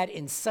do that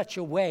in such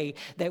a way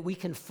that we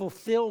can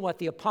fulfill what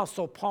the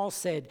Apostle Paul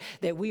said,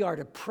 that we are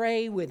to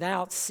pray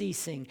without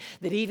ceasing.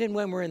 That even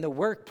when we're in the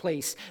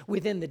workplace,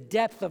 within the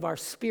depth of our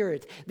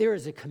spirit, there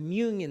is a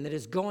communion that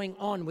is going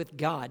on with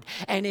God.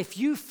 And if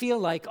you feel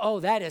like, oh,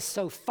 that is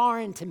so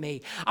foreign to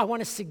me, I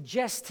want to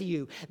suggest to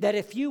you that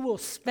if you will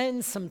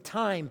spend some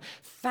time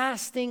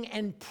fasting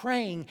and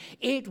praying,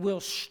 it will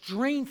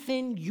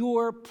strengthen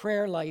your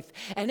prayer life.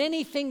 And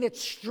anything that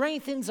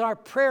strengthens our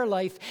prayer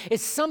life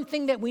is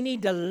something that we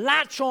need to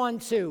latch on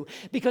to,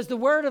 because the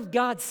Word of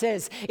God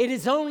says it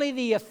is only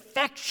the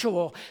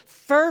effectual,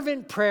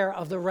 fervent prayer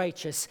of the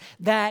righteous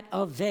that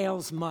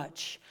avails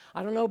much.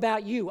 I don't know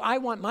about you. I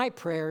want my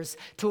prayers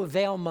to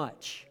avail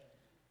much.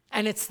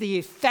 And it's the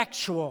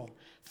effectual,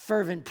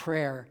 fervent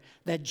prayer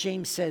that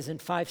James says in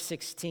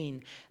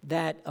 5:16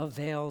 that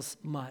avails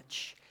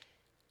much.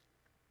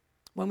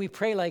 When we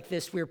pray like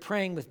this, we're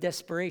praying with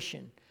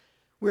desperation.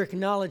 We're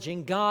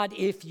acknowledging, God,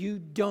 if you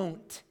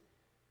don't,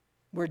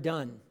 we're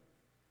done.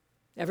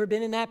 Ever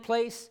been in that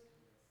place?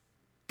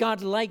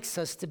 God likes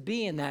us to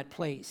be in that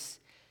place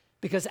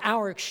because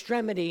our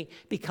extremity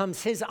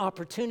becomes his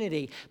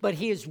opportunity. But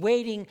he is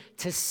waiting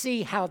to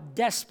see how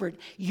desperate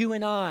you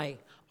and I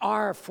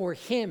are for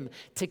him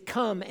to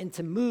come and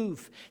to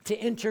move, to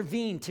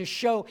intervene, to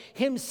show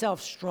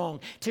himself strong,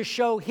 to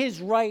show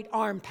his right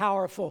arm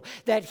powerful,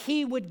 that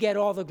he would get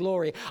all the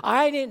glory.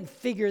 I didn't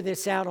figure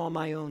this out on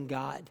my own,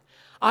 God.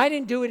 I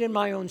didn't do it in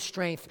my own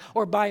strength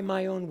or by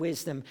my own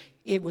wisdom.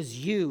 It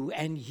was you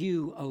and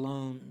you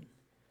alone.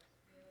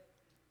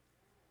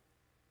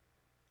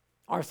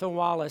 Arthur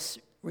Wallace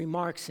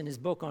remarks in his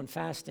book on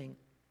fasting,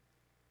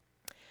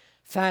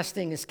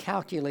 fasting is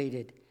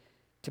calculated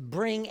to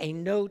bring a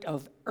note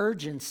of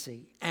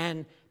urgency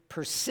and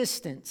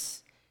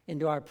persistence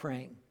into our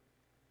praying.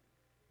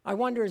 I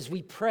wonder, as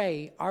we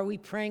pray, are we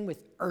praying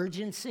with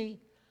urgency?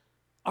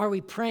 Are we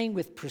praying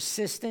with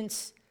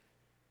persistence?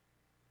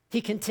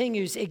 He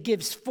continues, it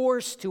gives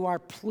force to our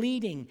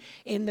pleading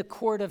in the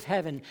court of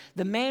heaven.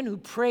 The man who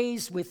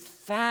prays with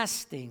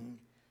fasting.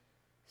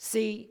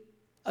 See,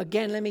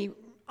 again, let me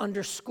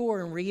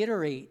underscore and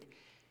reiterate.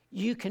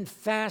 You can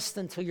fast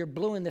until you're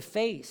blue in the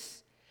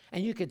face,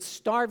 and you could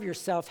starve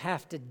yourself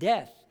half to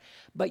death,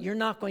 but you're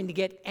not going to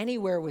get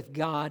anywhere with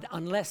God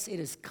unless it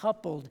is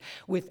coupled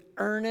with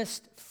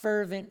earnest,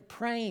 fervent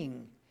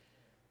praying.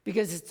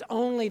 Because it's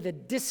only the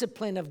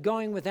discipline of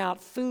going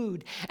without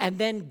food and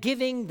then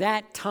giving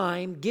that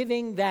time,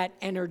 giving that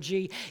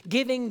energy,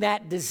 giving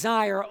that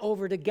desire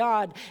over to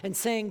God and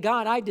saying,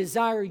 God, I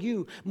desire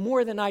you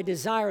more than I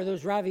desire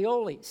those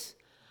raviolis.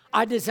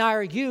 I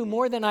desire you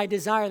more than I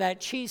desire that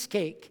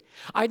cheesecake.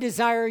 I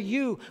desire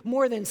you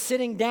more than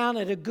sitting down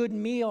at a good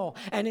meal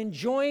and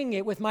enjoying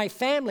it with my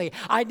family.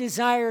 I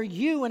desire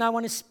you, and I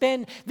want to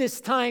spend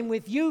this time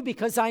with you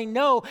because I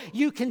know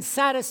you can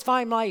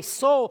satisfy my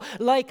soul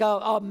like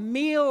a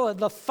meal of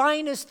the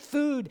finest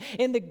food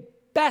in the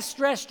best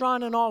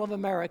restaurant in all of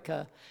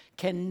America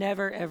can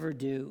never, ever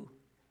do.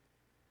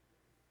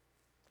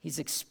 He's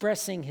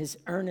expressing his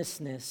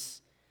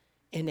earnestness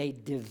in a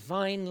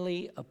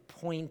divinely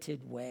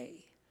appointed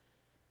way.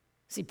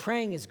 See,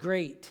 praying is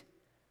great.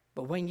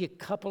 But when you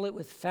couple it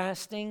with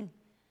fasting,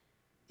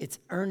 it's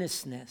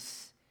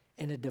earnestness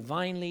in a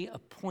divinely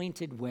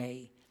appointed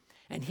way.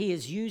 And he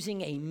is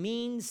using a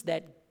means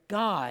that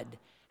God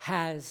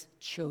has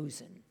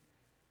chosen.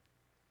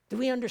 Do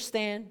we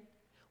understand?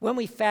 When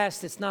we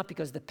fast, it's not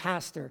because the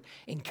pastor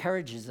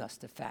encourages us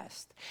to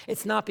fast.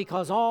 It's not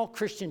because all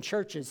Christian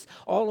churches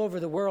all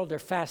over the world are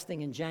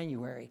fasting in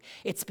January.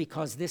 It's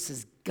because this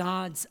is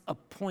God's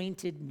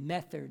appointed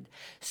method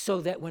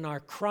so that when our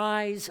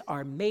cries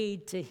are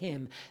made to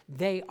him,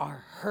 they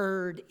are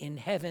heard in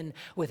heaven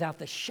without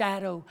the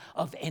shadow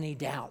of any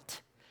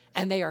doubt.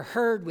 And they are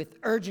heard with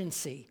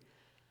urgency.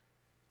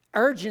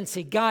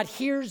 Urgency. God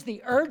hears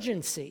the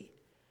urgency.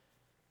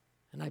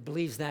 And I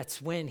believe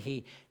that's when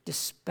he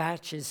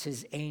dispatches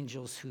his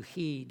angels who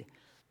heed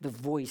the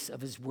voice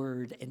of his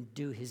word and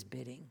do his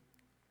bidding.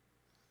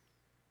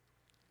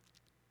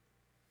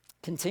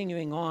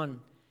 Continuing on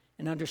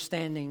and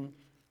understanding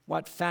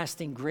what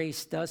fasting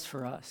grace does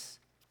for us.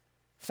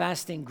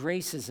 Fasting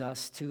graces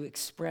us to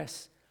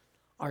express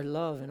our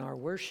love and our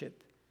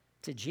worship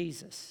to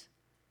Jesus.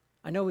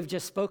 I know we've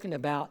just spoken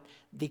about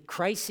the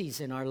crises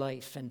in our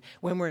life, and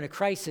when we're in a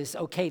crisis,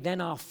 okay, then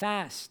I'll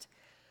fast.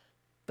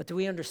 But do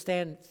we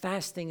understand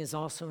fasting is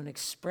also an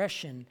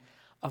expression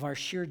of our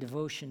sheer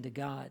devotion to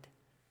God?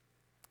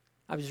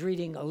 I was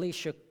reading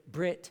Alicia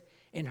Britt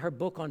in her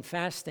book on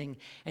fasting,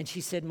 and she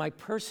said, my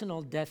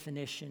personal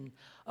definition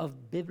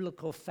of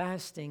biblical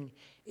fasting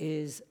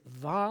is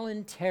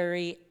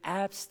voluntary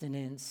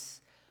abstinence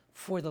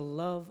for the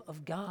love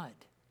of God.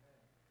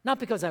 Not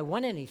because I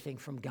want anything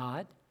from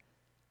God.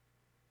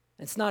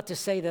 It's not to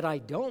say that I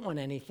don't want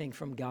anything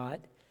from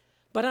God,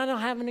 but I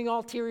don't have any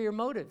ulterior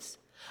motives.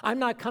 I'm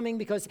not coming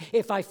because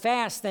if I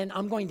fast, then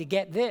I'm going to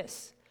get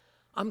this.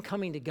 I'm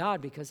coming to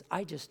God because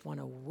I just want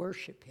to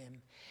worship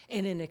him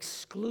in an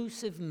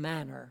exclusive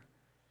manner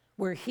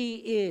where he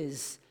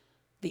is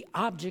the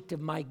object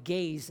of my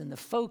gaze and the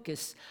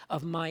focus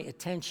of my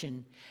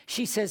attention.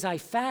 She says, I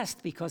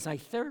fast because I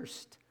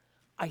thirst.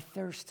 I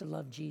thirst to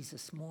love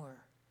Jesus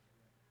more.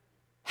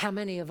 How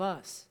many of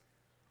us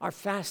are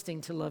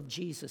fasting to love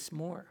Jesus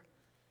more?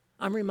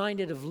 I'm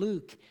reminded of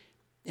Luke.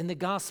 In the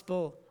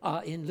gospel,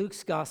 in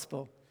Luke's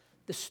gospel,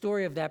 the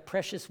story of that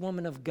precious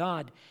woman of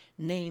God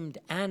named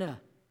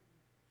Anna.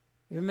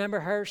 You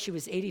remember her? She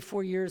was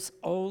 84 years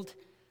old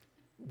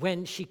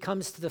when she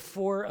comes to the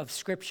fore of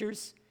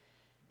scriptures.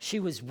 She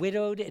was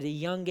widowed at a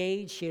young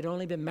age. She had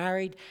only been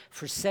married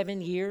for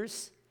 7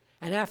 years.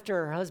 And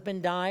after her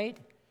husband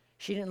died,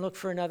 she didn't look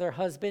for another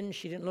husband.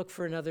 She didn't look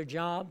for another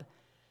job.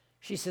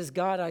 She says,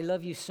 God, I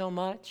love you so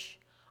much.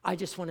 I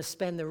just want to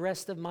spend the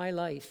rest of my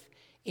life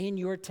in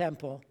your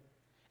temple.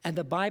 And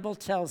the Bible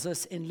tells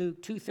us in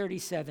Luke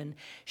 2:37,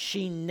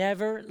 she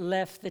never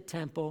left the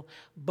temple,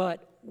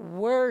 but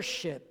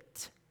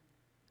worshiped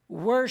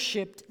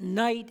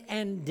night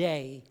and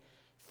day,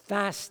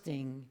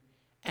 fasting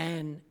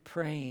and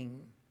praying.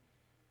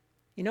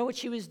 You know what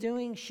she was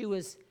doing? She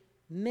was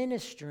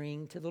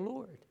ministering to the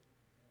Lord.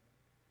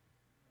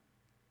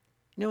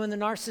 You know, in the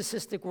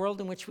narcissistic world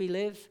in which we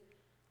live,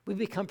 we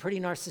become pretty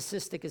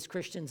narcissistic as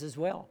Christians as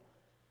well.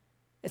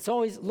 It's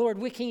always, Lord,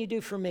 what can you do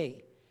for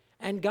me?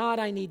 And God,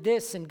 I need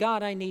this, and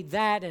God, I need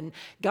that, and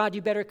God,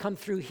 you better come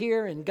through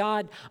here, and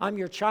God, I'm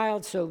your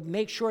child, so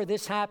make sure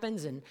this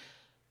happens. And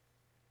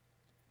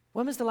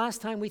when was the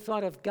last time we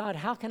thought of, God,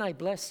 how can I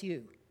bless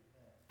you?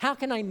 How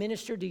can I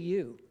minister to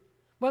you?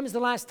 When was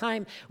the last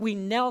time we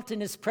knelt in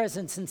his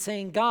presence and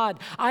saying, God,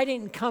 I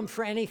didn't come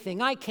for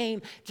anything. I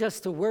came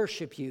just to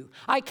worship you.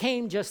 I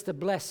came just to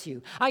bless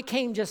you. I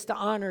came just to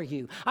honor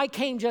you. I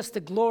came just to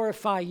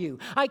glorify you.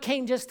 I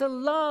came just to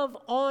love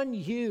on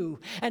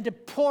you and to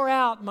pour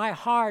out my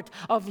heart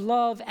of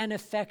love and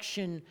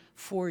affection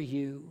for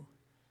you.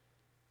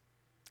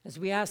 As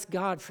we ask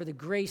God for the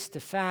grace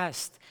to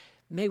fast,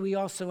 may we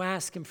also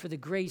ask him for the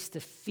grace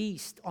to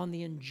feast on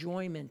the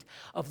enjoyment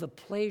of the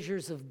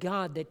pleasures of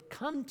God that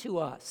come to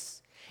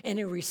us in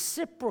a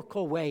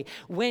reciprocal way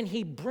when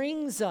he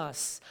brings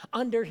us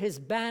under his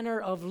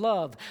banner of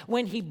love,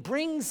 when he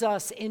brings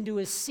us into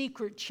his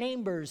secret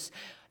chambers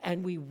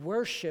and we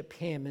worship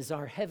him as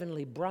our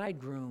heavenly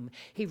bridegroom.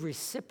 He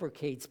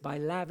reciprocates by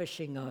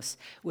lavishing us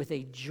with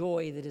a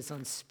joy that is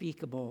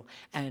unspeakable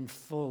and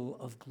full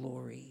of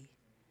glory.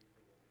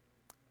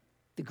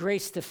 The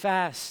grace to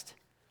fast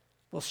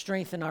will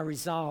strengthen our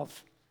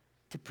resolve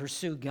to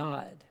pursue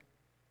God.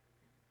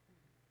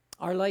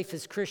 Our life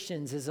as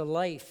Christians is a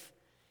life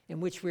in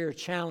which we are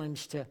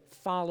challenged to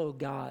follow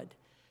God,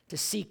 to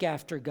seek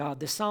after God.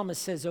 The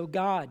psalmist says, "O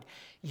God,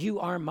 you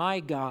are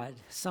my God."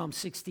 Psalm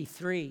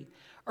 63.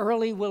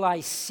 "Early will I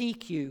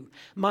seek you.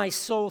 My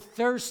soul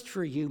thirsts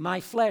for you.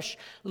 My flesh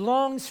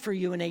longs for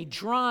you in a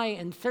dry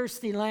and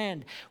thirsty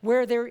land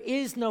where there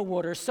is no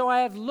water. So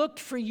I have looked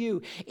for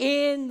you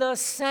in the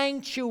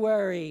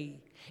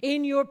sanctuary,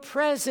 in your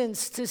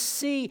presence to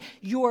see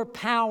your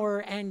power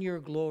and your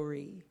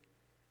glory."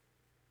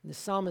 The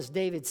psalmist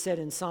David said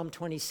in Psalm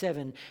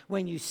 27,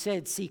 "When you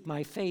said, 'Seek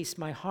my face,'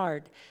 my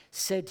heart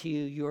said to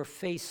you, 'Your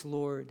face,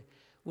 Lord,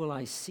 will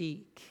I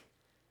seek.'"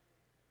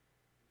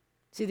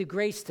 See, the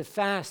grace to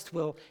fast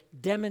will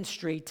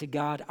demonstrate to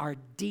God our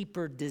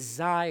deeper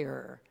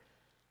desire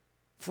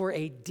for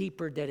a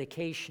deeper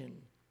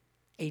dedication,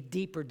 a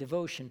deeper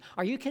devotion.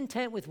 Are you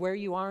content with where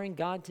you are in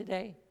God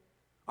today?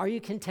 Are you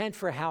content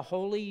for how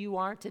holy you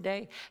are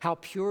today, how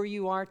pure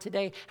you are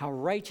today, how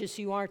righteous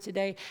you are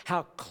today,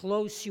 how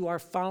close you are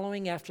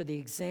following after the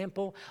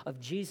example of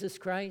Jesus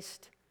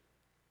Christ?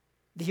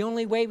 The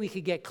only way we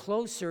could get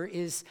closer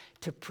is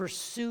to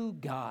pursue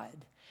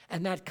God.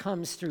 And that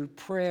comes through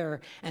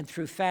prayer and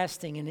through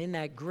fasting. And in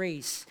that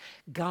grace,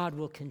 God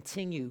will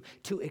continue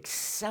to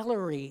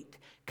accelerate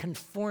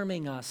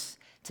conforming us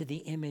to the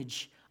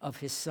image of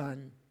his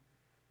Son.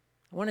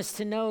 I want us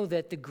to know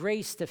that the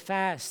grace to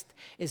fast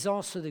is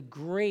also the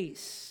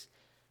grace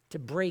to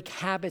break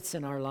habits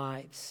in our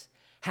lives,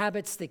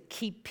 habits that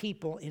keep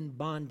people in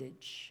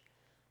bondage.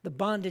 The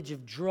bondage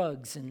of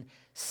drugs and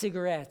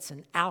cigarettes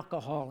and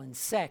alcohol and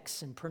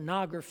sex and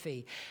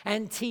pornography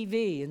and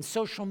TV and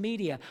social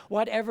media,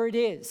 whatever it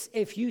is.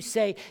 If you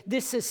say,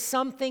 this is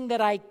something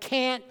that I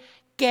can't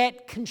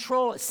get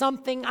control,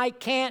 something I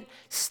can't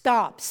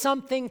stop,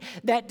 something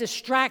that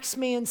distracts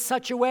me in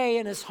such a way,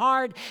 and as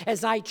hard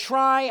as I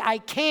try, I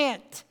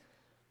can't.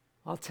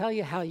 I'll tell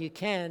you how you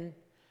can.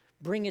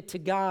 Bring it to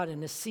God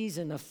in a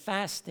season of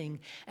fasting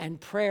and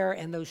prayer,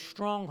 and those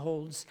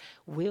strongholds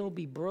will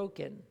be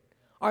broken.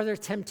 Are there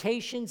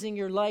temptations in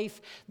your life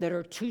that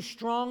are too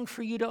strong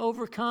for you to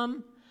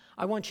overcome?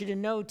 I want you to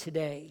know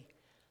today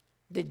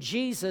that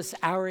Jesus,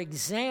 our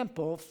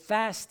example,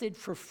 fasted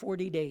for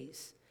 40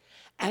 days.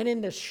 And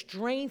in the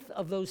strength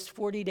of those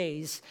 40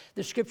 days,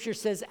 the scripture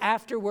says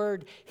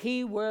afterward,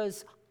 he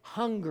was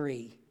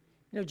hungry.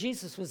 You know,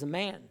 Jesus was a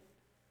man.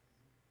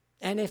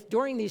 And if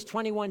during these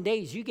 21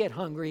 days you get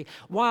hungry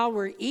while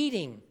we're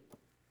eating,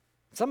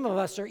 some of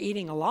us are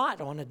eating a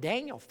lot on a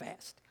Daniel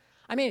fast.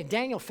 I mean, a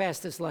Daniel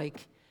fast is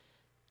like,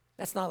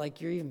 that's not like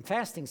you're even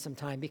fasting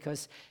sometime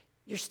because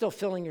you're still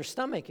filling your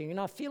stomach and you're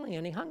not feeling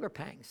any hunger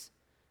pangs.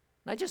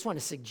 And I just want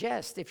to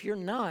suggest, if you're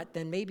not,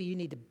 then maybe you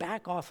need to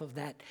back off of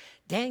that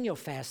Daniel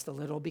fast a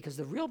little, because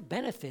the real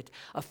benefit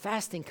of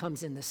fasting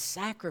comes in the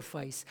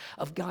sacrifice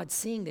of God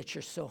seeing that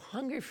you're so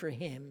hungry for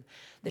him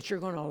that you're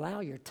going to allow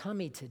your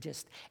tummy to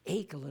just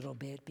ache a little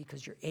bit,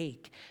 because your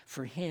ache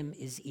for him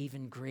is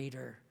even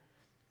greater.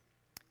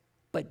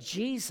 But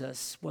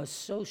Jesus was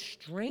so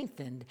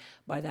strengthened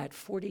by that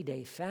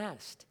 40-day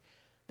fast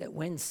that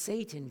when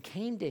Satan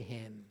came to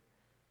him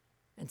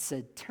and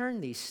said,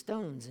 "Turn these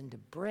stones into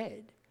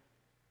bread,"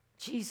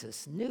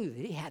 Jesus knew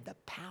that he had the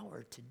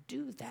power to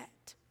do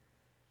that.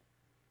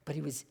 But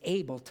he was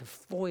able to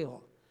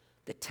foil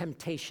the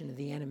temptation of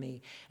the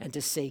enemy and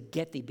to say,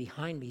 "Get thee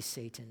behind me,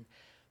 Satan,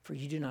 for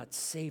you do not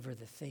savor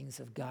the things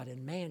of God.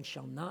 And man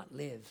shall not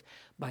live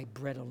by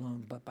bread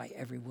alone, but by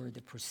every word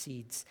that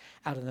proceeds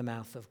out of the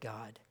mouth of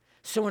God."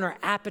 So when our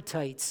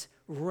appetites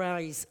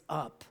rise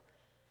up,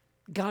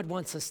 God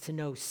wants us to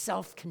know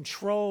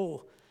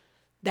self-control.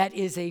 That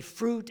is a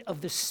fruit of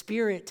the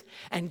Spirit,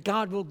 and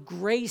God will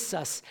grace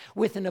us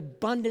with an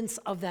abundance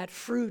of that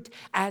fruit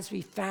as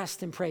we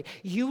fast and pray.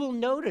 You will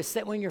notice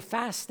that when you're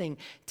fasting,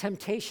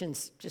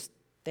 temptations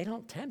they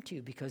don't tempt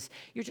you, because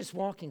you're just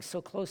walking so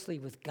closely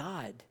with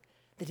God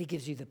that he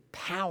gives you the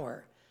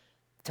power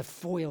to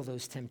foil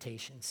those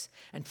temptations.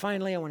 And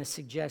finally, I want to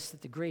suggest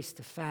that the grace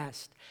to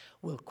fast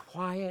will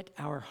quiet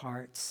our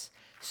hearts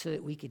so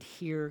that we could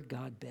hear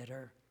God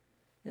better.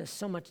 There's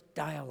so much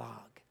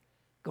dialogue.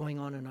 going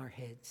on in our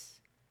heads.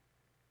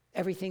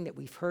 Everything that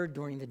we've heard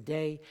during the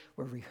day,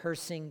 we're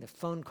rehearsing, the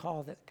phone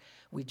call that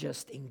we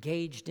just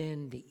engaged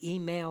in, the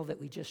email that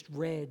we just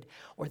read,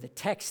 or the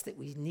text that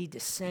we need to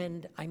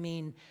send. I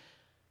mean,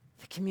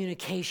 the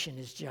communication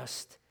is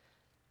just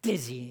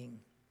dizzying.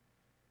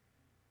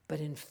 But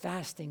in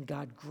fasting,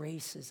 God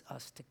graces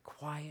us to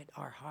quiet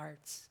our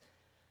hearts.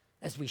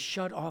 As we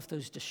shut off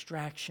those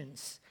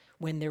distractions,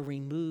 when they're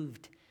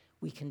removed,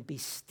 we can be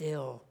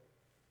still.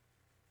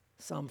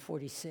 Psalm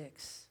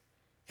 46,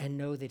 and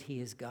know that He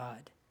is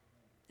God.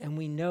 And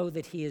we know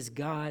that He is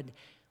God,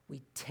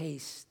 we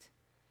taste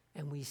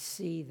and we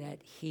see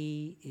that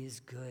He is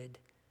good.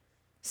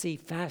 See,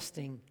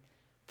 fasting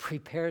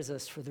prepares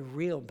us for the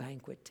real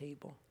banquet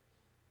table.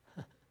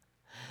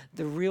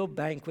 The real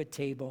banquet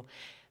table.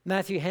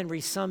 Matthew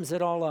Henry sums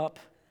it all up.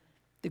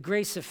 The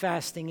grace of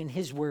fasting in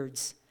his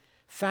words.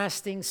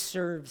 Fasting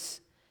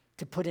serves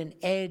to put an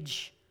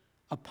edge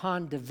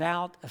upon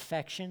devout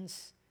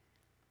affections.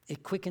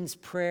 It quickens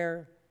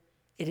prayer.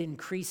 It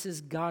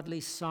increases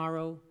godly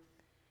sorrow.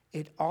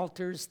 It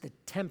alters the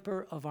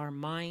temper of our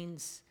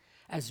minds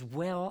as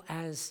well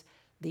as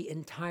the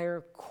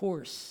entire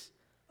course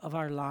of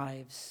our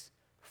lives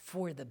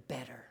for the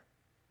better.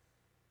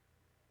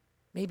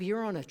 Maybe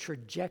you're on a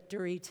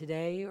trajectory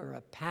today or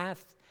a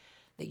path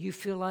that you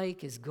feel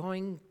like is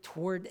going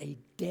toward a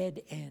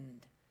dead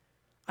end.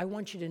 I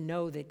want you to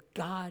know that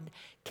God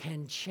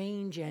can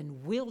change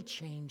and will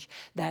change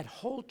that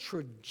whole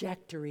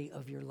trajectory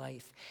of your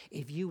life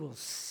if you will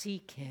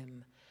seek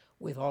Him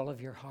with all of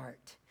your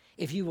heart.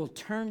 If you will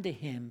turn to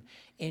Him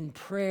in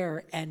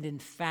prayer and in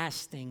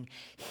fasting,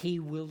 He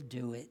will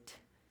do it.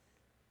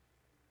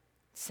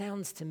 It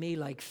sounds to me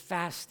like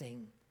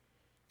fasting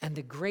and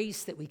the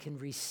grace that we can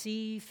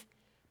receive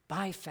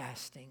by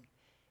fasting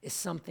is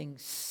something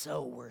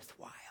so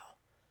worthwhile.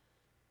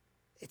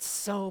 It's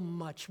so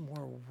much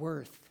more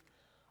worth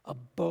a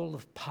bowl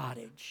of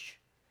pottage.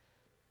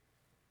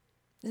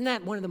 Isn't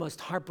that one of the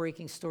most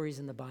heartbreaking stories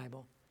in the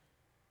Bible?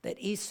 That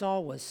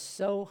Esau was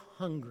so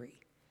hungry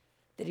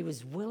that he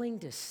was willing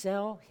to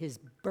sell his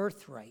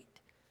birthright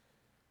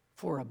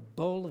for a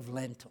bowl of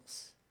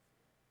lentils.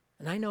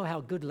 And I know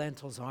how good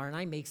lentils are, and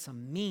I make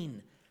some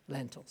mean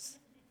lentils.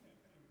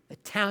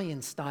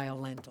 Italian-style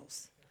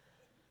lentils.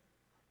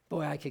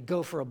 Boy, I could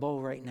go for a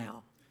bowl right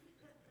now.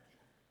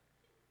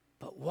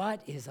 But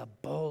what is a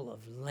bowl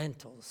of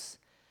lentils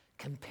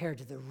compared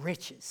to the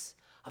riches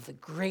of the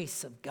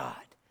grace of God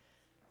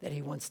that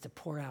He wants to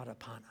pour out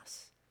upon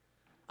us?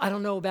 I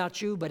don't know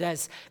about you, but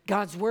as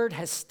God's word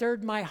has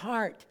stirred my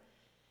heart,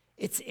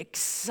 it's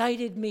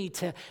excited me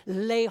to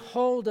lay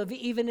hold of,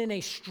 even in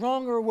a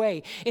stronger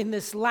way, in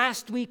this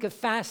last week of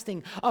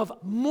fasting, of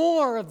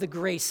more of the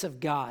grace of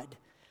God.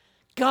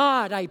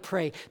 God, I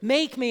pray,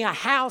 make me a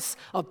house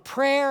of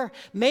prayer,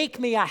 make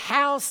me a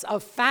house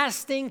of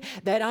fasting,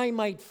 that I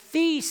might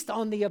feast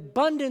on the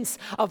abundance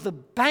of the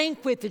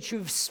banquet that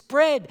you've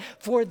spread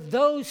for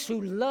those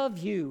who love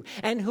you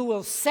and who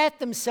will set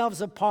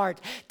themselves apart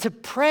to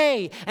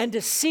pray and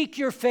to seek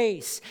your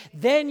face.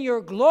 Then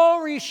your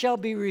glory shall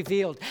be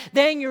revealed.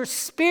 Then your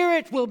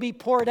Spirit will be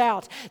poured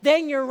out.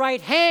 Then your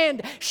right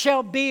hand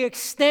shall be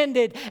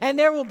extended, and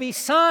there will be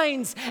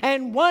signs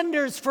and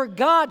wonders, for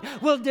God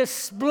will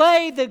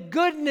display the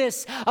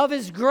goodness of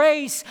His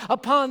grace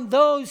upon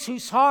those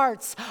whose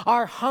hearts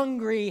are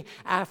hungry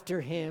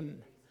after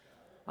Him.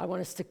 I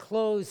want us to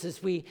close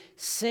as we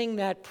sing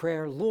that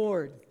prayer.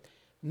 Lord,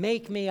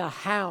 make me a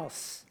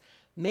house.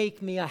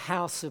 Make me a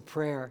house of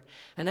prayer.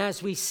 And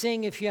as we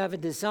sing, if you have a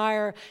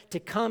desire to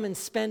come and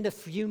spend a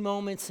few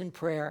moments in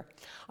prayer,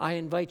 I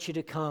invite you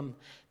to come.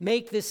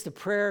 Make this the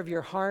prayer of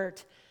your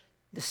heart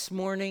this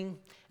morning.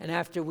 And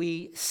after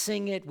we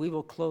sing it, we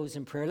will close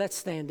in prayer. Let's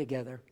stand together.